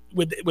me,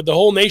 with the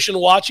whole nation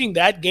watching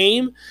that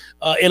game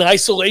in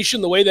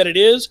isolation the way that it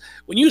is,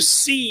 when you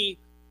see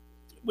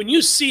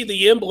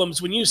the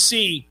emblems, when you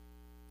see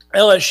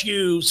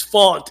LSU's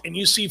font and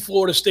you see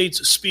Florida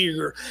State's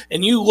spear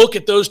and you look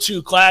at those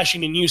two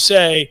clashing and you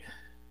say,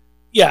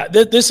 yeah,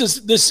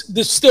 this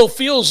still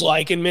feels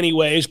like in many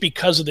ways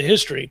because of the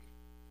history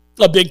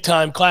a big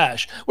time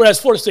clash. Whereas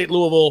Florida State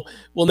Louisville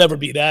will never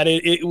be that.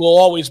 It will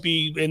always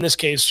be, in this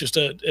case, just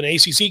an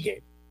ACC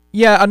game.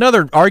 Yeah,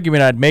 another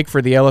argument I'd make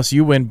for the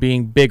LSU win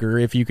being bigger,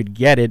 if you could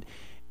get it,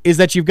 is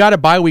that you've got a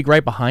bye week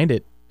right behind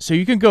it. So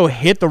you can go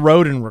hit the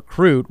road and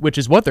recruit, which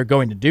is what they're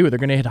going to do. They're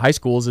going to hit high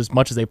schools as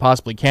much as they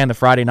possibly can the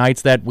Friday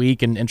nights that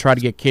week and try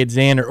to get kids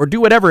in or do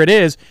whatever it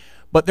is.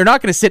 But they're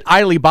not going to sit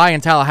idly by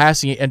in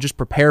Tallahassee and just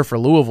prepare for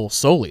Louisville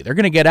solely. They're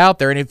going to get out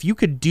there, and if you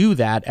could do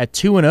that at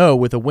 2-0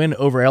 with a win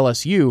over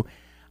LSU,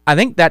 I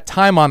think that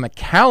time on the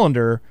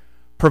calendar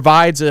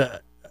provides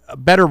a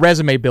better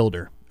resume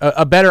builder,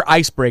 a better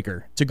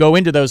icebreaker to go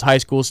into those high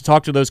schools, to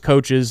talk to those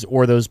coaches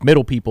or those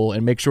middle people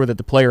and make sure that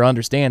the player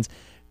understands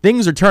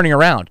things are turning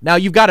around. Now,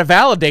 you've got to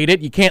validate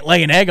it. You can't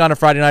lay an egg on a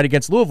Friday night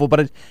against Louisville,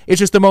 but it's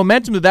just the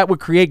momentum that would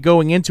create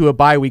going into a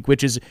bye week,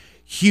 which is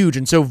huge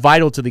and so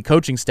vital to the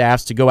coaching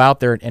staffs to go out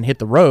there and hit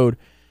the road.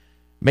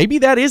 Maybe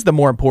that is the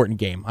more important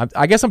game.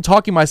 I guess I'm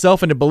talking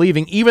myself into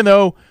believing, even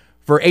though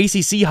for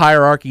ACC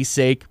hierarchy's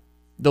sake,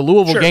 the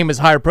Louisville game is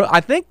higher. I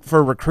think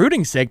for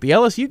recruiting's sake, the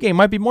LSU game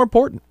might be more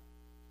important.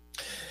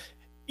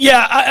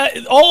 Yeah,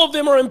 all of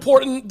them are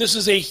important. This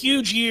is a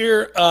huge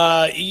year.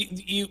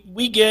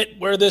 We get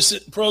where this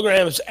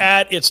program is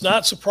at. It's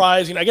not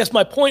surprising. I guess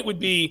my point would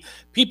be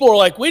people are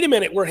like, wait a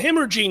minute, we're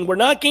hemorrhaging. We're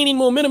not gaining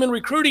momentum in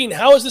recruiting.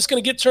 How is this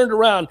going to get turned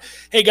around?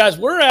 Hey, guys,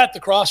 we're at the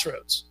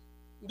crossroads.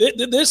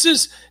 This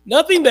is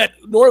nothing that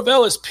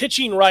Norvell is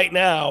pitching right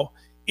now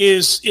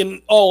is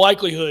in all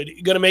likelihood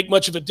going to make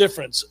much of a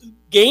difference.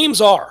 Games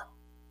are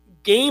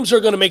going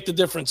to make the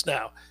difference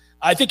now.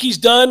 I think he's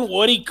done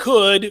what he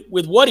could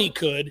with what he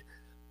could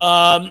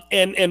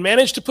and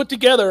managed to put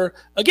together,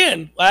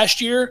 again, last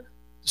year,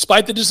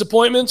 despite the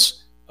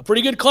disappointments, a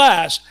pretty good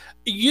class.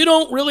 You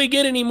don't really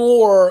get any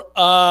more,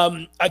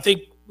 I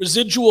think,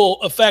 residual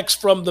effects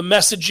from the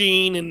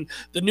messaging and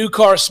the new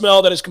car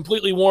smell that is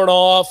completely worn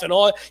off and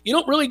all. You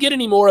don't really get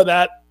any more of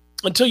that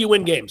until you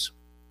win games.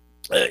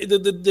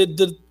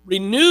 The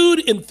renewed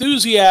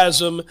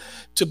enthusiasm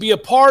to be a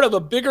part of a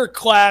bigger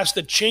class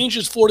that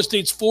changes Florida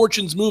State's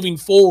fortunes moving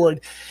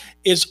forward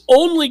is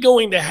only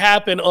going to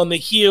happen on the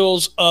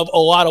heels of a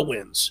lot of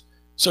wins.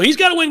 So he's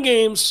got to win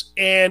games,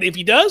 and if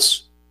he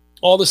does,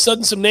 all of a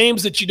sudden some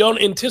names that you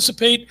don't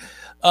anticipate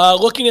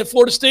looking at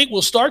Florida State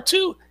will start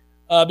to,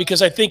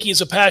 because I think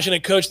he's a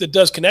passionate coach that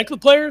does connect with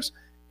players,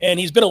 and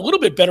he's been a little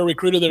bit better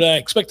recruiter than I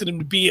expected him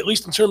to be, at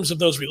least in terms of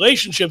those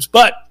relationships.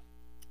 But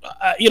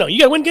you got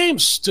to win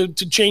games to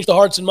change the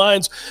hearts and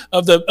minds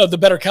of the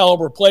better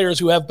caliber players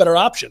who have better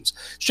options.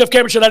 Jeff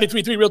Cameron Show,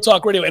 93.3 Real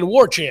Talk Radio and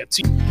War Chant.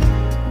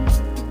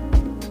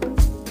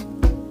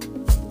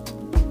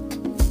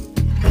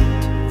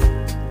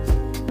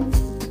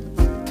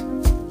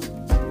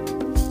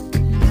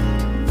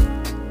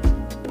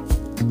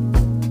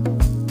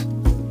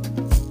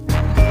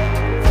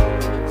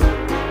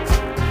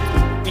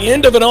 The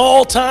end of an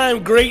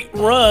all-time great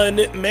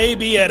run may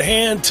be at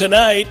hand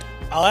tonight.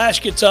 I'll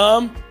ask you,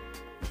 Tom,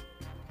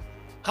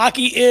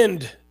 hockey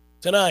end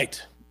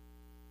tonight.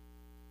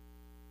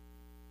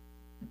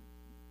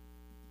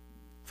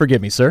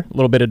 Forgive me, sir. A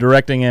little bit of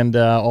directing and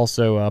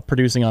also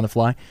producing on the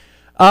fly.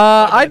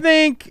 I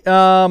think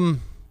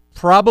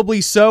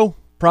probably so.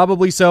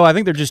 Probably so. I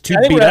think they're just too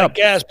beat up.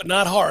 Gas, but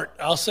not heart.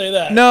 I'll say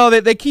that. No,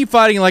 they keep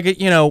fighting like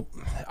it.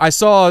 I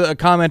saw a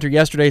commenter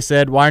yesterday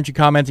said, "Why aren't you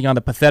commenting on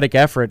the pathetic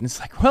effort?" And it's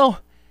like,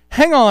 well,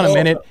 hang on a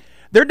minute.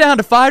 They're down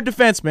to 5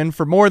 defensemen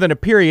for more than a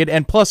period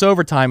and plus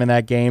overtime in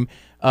that game.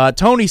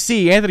 Anthony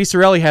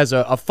Cirelli has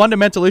a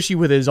fundamental issue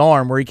with his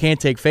arm where he can't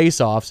take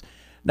faceoffs.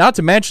 Not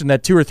to mention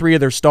that 2 or 3 of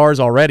their stars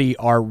already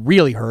are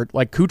really hurt,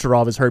 like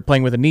Kucherov is hurt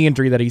playing with a knee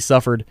injury that he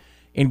suffered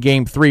in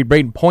Game 3.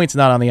 Braden Point's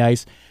not on the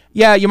ice.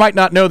 Yeah, you might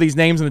not know these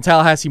names in the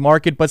Tallahassee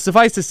market, but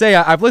suffice to say,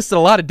 I've listed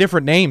a lot of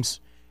different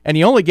names, and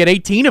you only get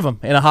 18 of them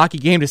in a hockey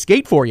game to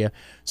skate for you.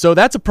 So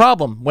that's a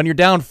problem when you're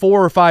down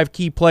 4 or 5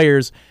 key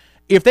players.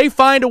 if they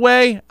find a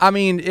way, I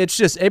mean,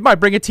 it might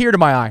bring a tear to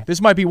my eye.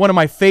 This might be one of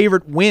my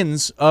favorite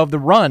wins of the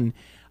run.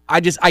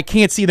 I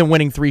can't see them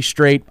winning 3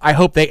 straight. I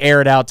hope they air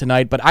it out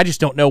tonight, but I just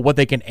don't know what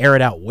they can air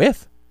it out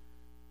with.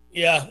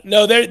 Yeah,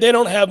 no, they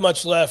don't have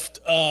much left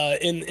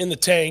in the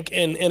tank.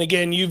 And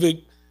again, you've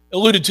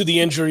alluded to the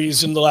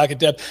injuries and the lack of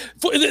depth.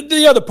 For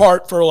the other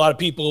part for a lot of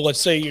people, let's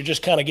say you're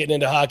just kind of getting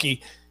into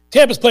hockey,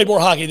 Tampa's played more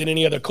hockey than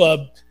any other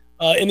club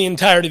in the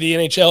entirety of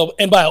the NHL,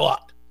 and by a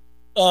lot.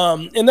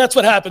 And that's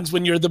what happens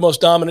when you're the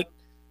most dominant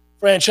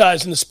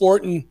franchise in the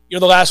sport and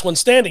you're the last one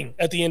standing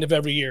at the end of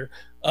every year.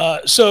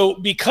 So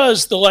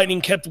because the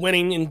Lightning kept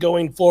winning and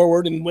going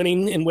forward and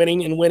winning and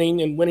winning and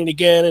winning and winning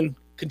again and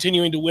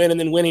continuing to win and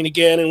then winning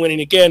again and winning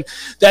again,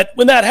 that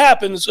when that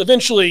happens,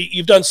 eventually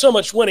you've done so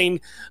much winning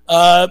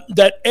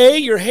that A,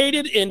 you're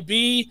hated, and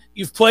B,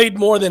 you've played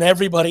more than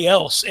everybody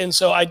else. And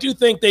so I do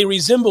think they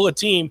resemble a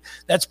team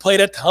that's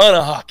played a ton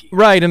of hockey.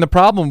 Right, and the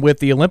problem with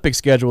the Olympic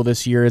schedule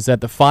this year is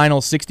that the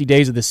final 60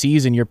 days of the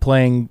season, you're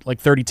playing like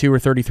 32 or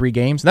 33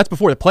 games, and that's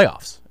before the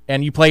playoffs.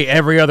 And you play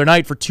every other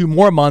night for 2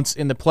 more months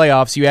in the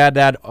playoffs. You add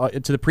that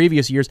to the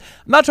previous years.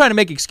 I'm not trying to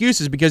make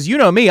excuses because you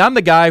know me. I'm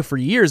the guy for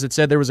years that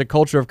said there was a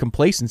culture of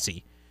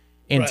complacency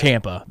in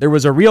Tampa. There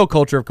was a real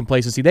culture of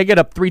complacency. They get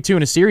up 3-2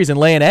 in a series and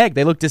lay an egg.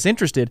 They look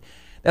disinterested.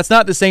 That's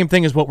not the same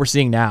thing as what we're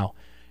seeing now.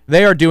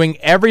 They are doing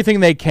everything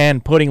they can,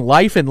 putting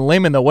life and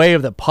limb in the way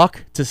of the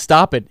puck to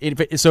stop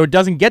it so it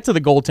doesn't get to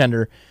the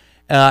goaltender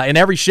in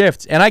every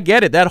shift. And I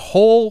get it. That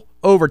whole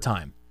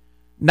overtime,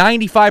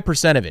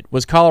 95% of it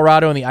was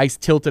Colorado and the ice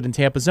tilted in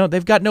Tampa zone.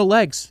 They've got no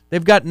legs.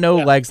 They've got no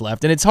legs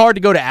left. And it's hard to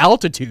go to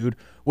altitude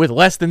with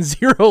less than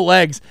 0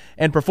 legs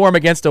and perform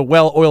against a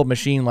well-oiled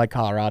machine like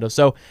Colorado.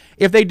 So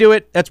if they do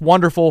it, that's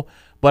wonderful.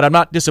 But I'm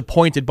not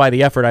disappointed by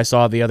the effort I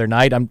saw the other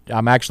night. I'm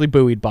actually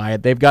buoyed by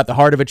it. They've got the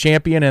heart of a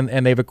champion,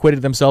 and they've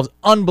acquitted themselves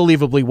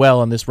unbelievably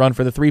well in this run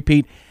for the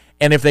three-peat.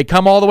 And if they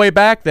come all the way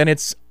back, then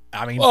it's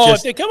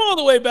if they come all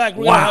the way back,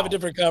 we're going to have a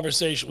different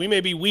conversation. We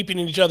may be weeping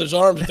in each other's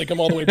arms if they come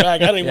all the way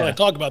back. I don't even want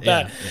to talk about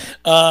that.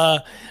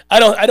 I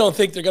don't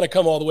think they're going to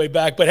come all the way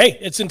back. But, hey,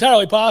 it's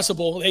entirely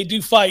possible. They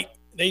do fight.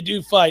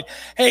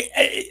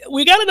 Hey,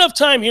 we got enough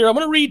time here. I'm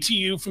going to read to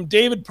you from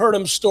David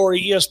Purdum's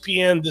story,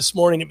 ESPN, this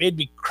morning. It made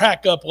me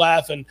crack up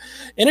laughing.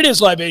 And it is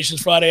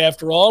Libations Friday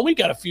after all. We've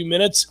got a few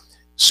minutes.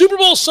 Super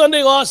Bowl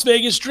Sunday, Las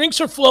Vegas. Drinks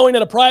are flowing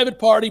at a private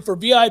party for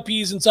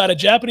VIPs inside a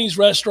Japanese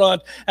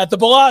restaurant at the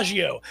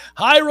Bellagio.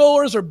 High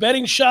rollers are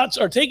taking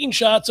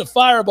shots of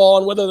Fireball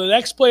on whether the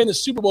next play in the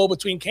Super Bowl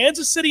between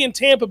Kansas City and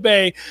Tampa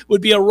Bay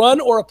would be a run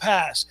or a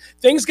pass.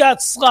 Things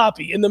got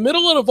sloppy. In the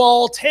middle of it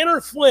all, Tanner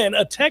Flynn,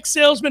 a tech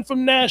salesman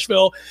from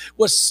Nashville,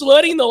 was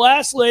sledding the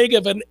last leg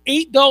of an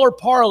 $8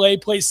 parlay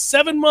placed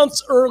 7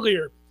 months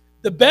earlier.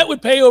 The bet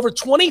would pay over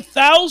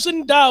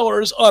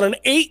 $20,000 on an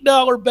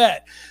 $8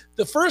 bet.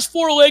 The first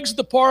 4 legs of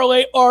the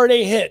parlay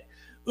already hit.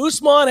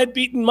 Usman had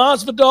beaten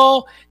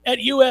Masvidal at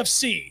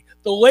UFC.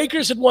 The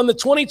Lakers had won the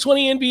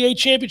 2020 NBA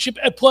championship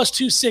at plus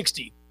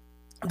 260.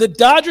 The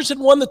Dodgers had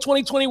won the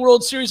 2020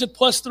 World Series at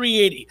plus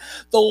 380.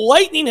 The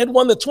Lightning had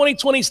won the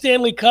 2020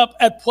 Stanley Cup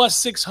at plus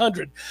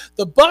 600.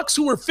 The Bucks,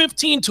 who were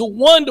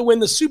 15-1 to win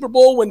the Super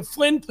Bowl when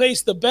Flynn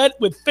placed the bet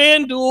with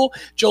FanDuel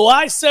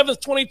July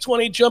 7th,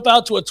 2020, jump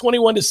out to a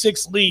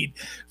 21-6 lead.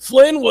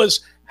 Flynn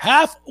was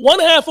one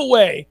half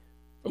away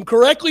from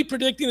correctly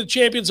predicting the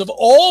champions of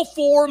all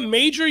 4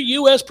 major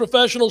U.S.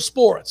 professional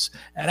sports.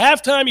 At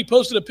halftime, he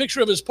posted a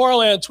picture of his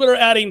parlay on Twitter,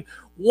 adding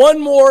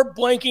one more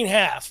blanking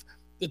half.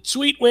 The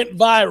tweet went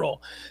viral.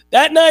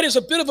 That night is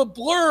a bit of a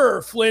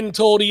blur, Flynn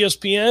told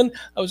ESPN.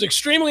 I was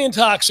extremely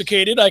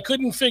intoxicated. I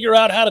couldn't figure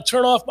out how to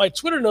turn off my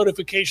Twitter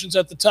notifications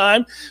at the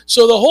time.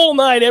 So the whole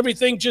night,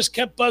 everything just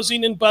kept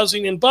buzzing and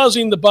buzzing and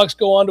buzzing. The Bucks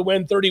go on to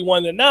win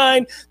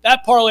 31-9.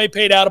 That parlay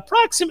paid out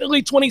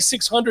approximately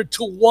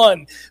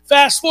 $2,600-1.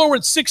 Fast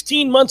forward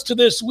 16 months to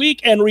this week,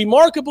 and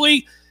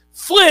remarkably,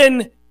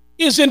 Flynn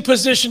is in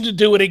position to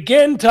do it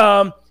again,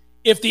 Tom.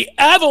 If the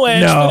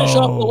Avalanche finish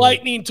off the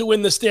Lightning to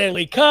win the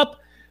Stanley Cup,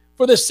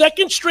 for the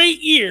second straight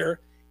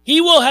year,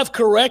 he will have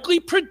correctly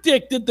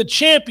predicted the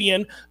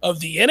champion of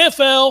the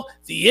NFL,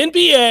 the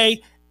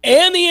NBA,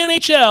 and the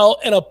NHL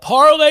in a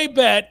parlay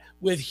bet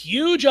with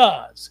huge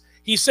odds.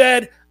 He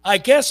said, I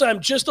guess I'm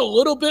just a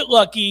little bit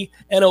lucky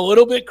and a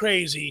little bit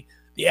crazy.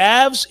 The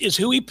Avs is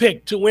who he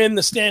picked to win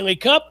the Stanley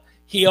Cup.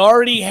 He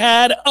already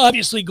had,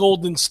 obviously,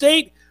 Golden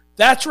State.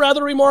 That's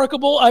rather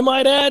remarkable, I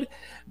might add.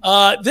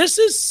 This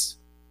is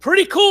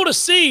pretty cool to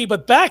see,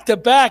 but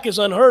back-to-back is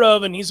unheard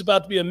of, and he's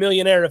about to be a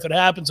millionaire if it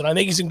happens, and I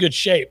think he's in good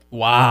shape.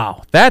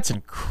 Wow, that's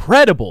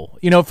incredible.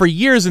 You know, for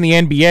years in the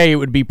NBA, it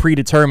would be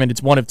predetermined.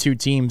 It's one of 2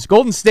 teams.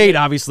 Golden State,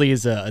 obviously,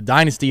 is a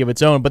dynasty of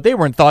its own, but they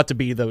weren't thought to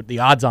be the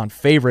odds-on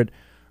favorite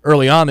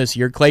early on this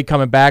year. Clay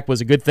coming back was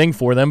a good thing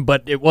for them,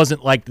 but it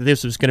wasn't like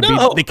this was going to be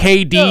the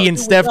KD and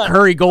Steph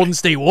Curry Golden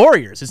State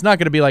Warriors. It's not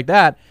going to be like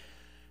that.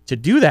 To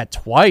do that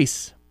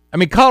twice, I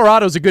mean,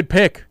 Colorado's a good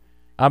pick.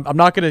 I'm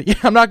not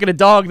gonna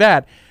dog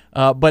that,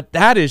 but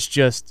that is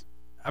just,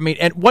 I mean,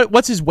 and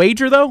what's his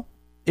wager though?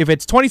 If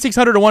it's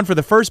 $2,600-1 for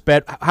the first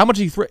bet, how much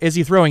is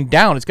he throwing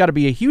down? It's got to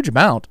be a huge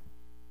amount.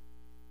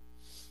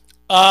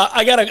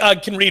 I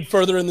can read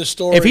further in the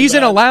story. If he's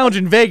in a lounge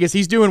in Vegas,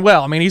 he's doing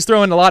well. I mean, he's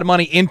throwing a lot of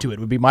money into it,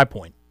 would be my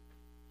point.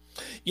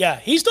 Yeah,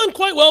 he's done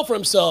quite well for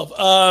himself.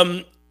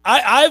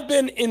 I've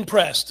been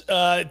impressed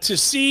to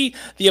see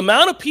the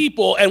amount of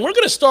people, and we're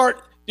going to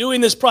start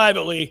doing this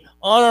privately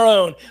on our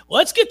own.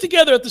 Let's get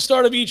together at the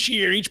start of each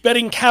year, each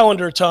betting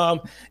calendar, Tom,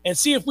 and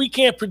see if we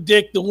can't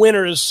predict the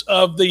winners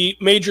of the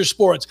major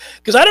sports.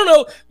 Because I don't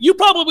know, you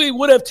probably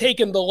would have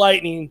taken the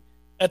Lightning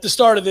at the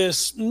start of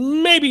this,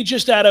 maybe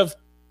just out of,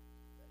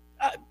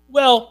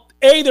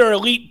 A, they're an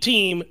elite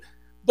team,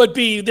 but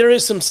B, there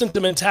is some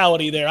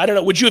sentimentality there. I don't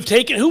know. Who would you have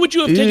taken if you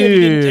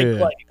didn't take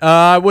the Lightning?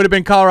 I would have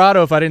been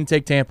Colorado if I didn't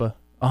take Tampa.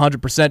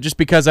 100%, just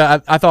because I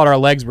thought our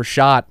legs were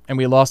shot and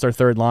we lost our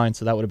third line,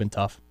 so that would have been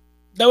tough.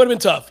 That would have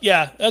been tough.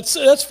 Yeah, that's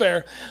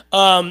fair.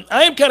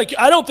 I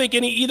don't think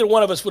either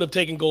one of us would have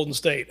taken Golden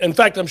State. In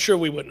fact, I'm sure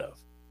we wouldn't have.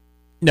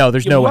 No,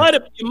 there's no way.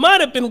 You might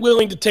have been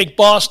willing to take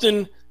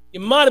Boston.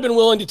 You might have been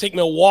willing to take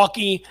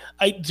Milwaukee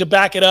to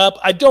back it up.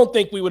 I don't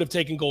think we would have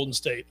taken Golden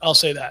State. I'll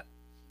say that.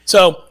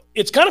 So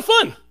it's kind of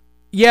fun.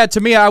 Yeah, to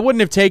me, I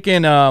wouldn't have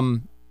taken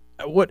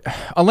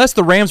unless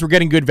the Rams were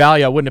getting good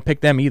value. I wouldn't have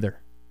picked them either.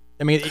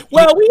 I mean,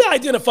 we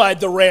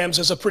identified the Rams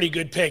as a pretty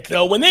good pick,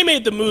 though. When they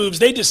made the moves,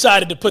 they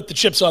decided to put the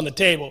chips on the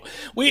table.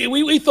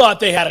 We thought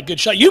they had a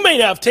good shot. You may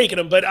not have taken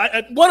them, but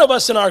one of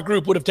us in our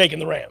group would have taken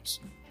the Rams.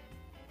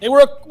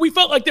 We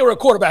felt like they were a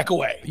quarterback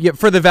away. Yeah,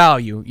 for the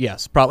value,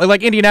 yes, probably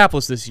like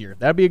Indianapolis this year.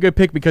 That'd be a good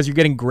pick because you're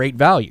getting great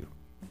value.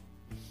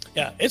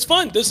 Yeah, it's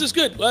fun. This is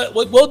good.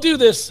 We'll do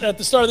this at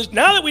the start of this.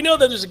 Now that we know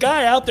that there's a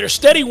guy out there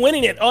steady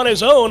winning it on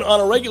his own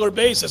on a regular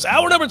basis.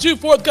 Hour number 2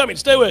 forthcoming.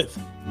 Stay with.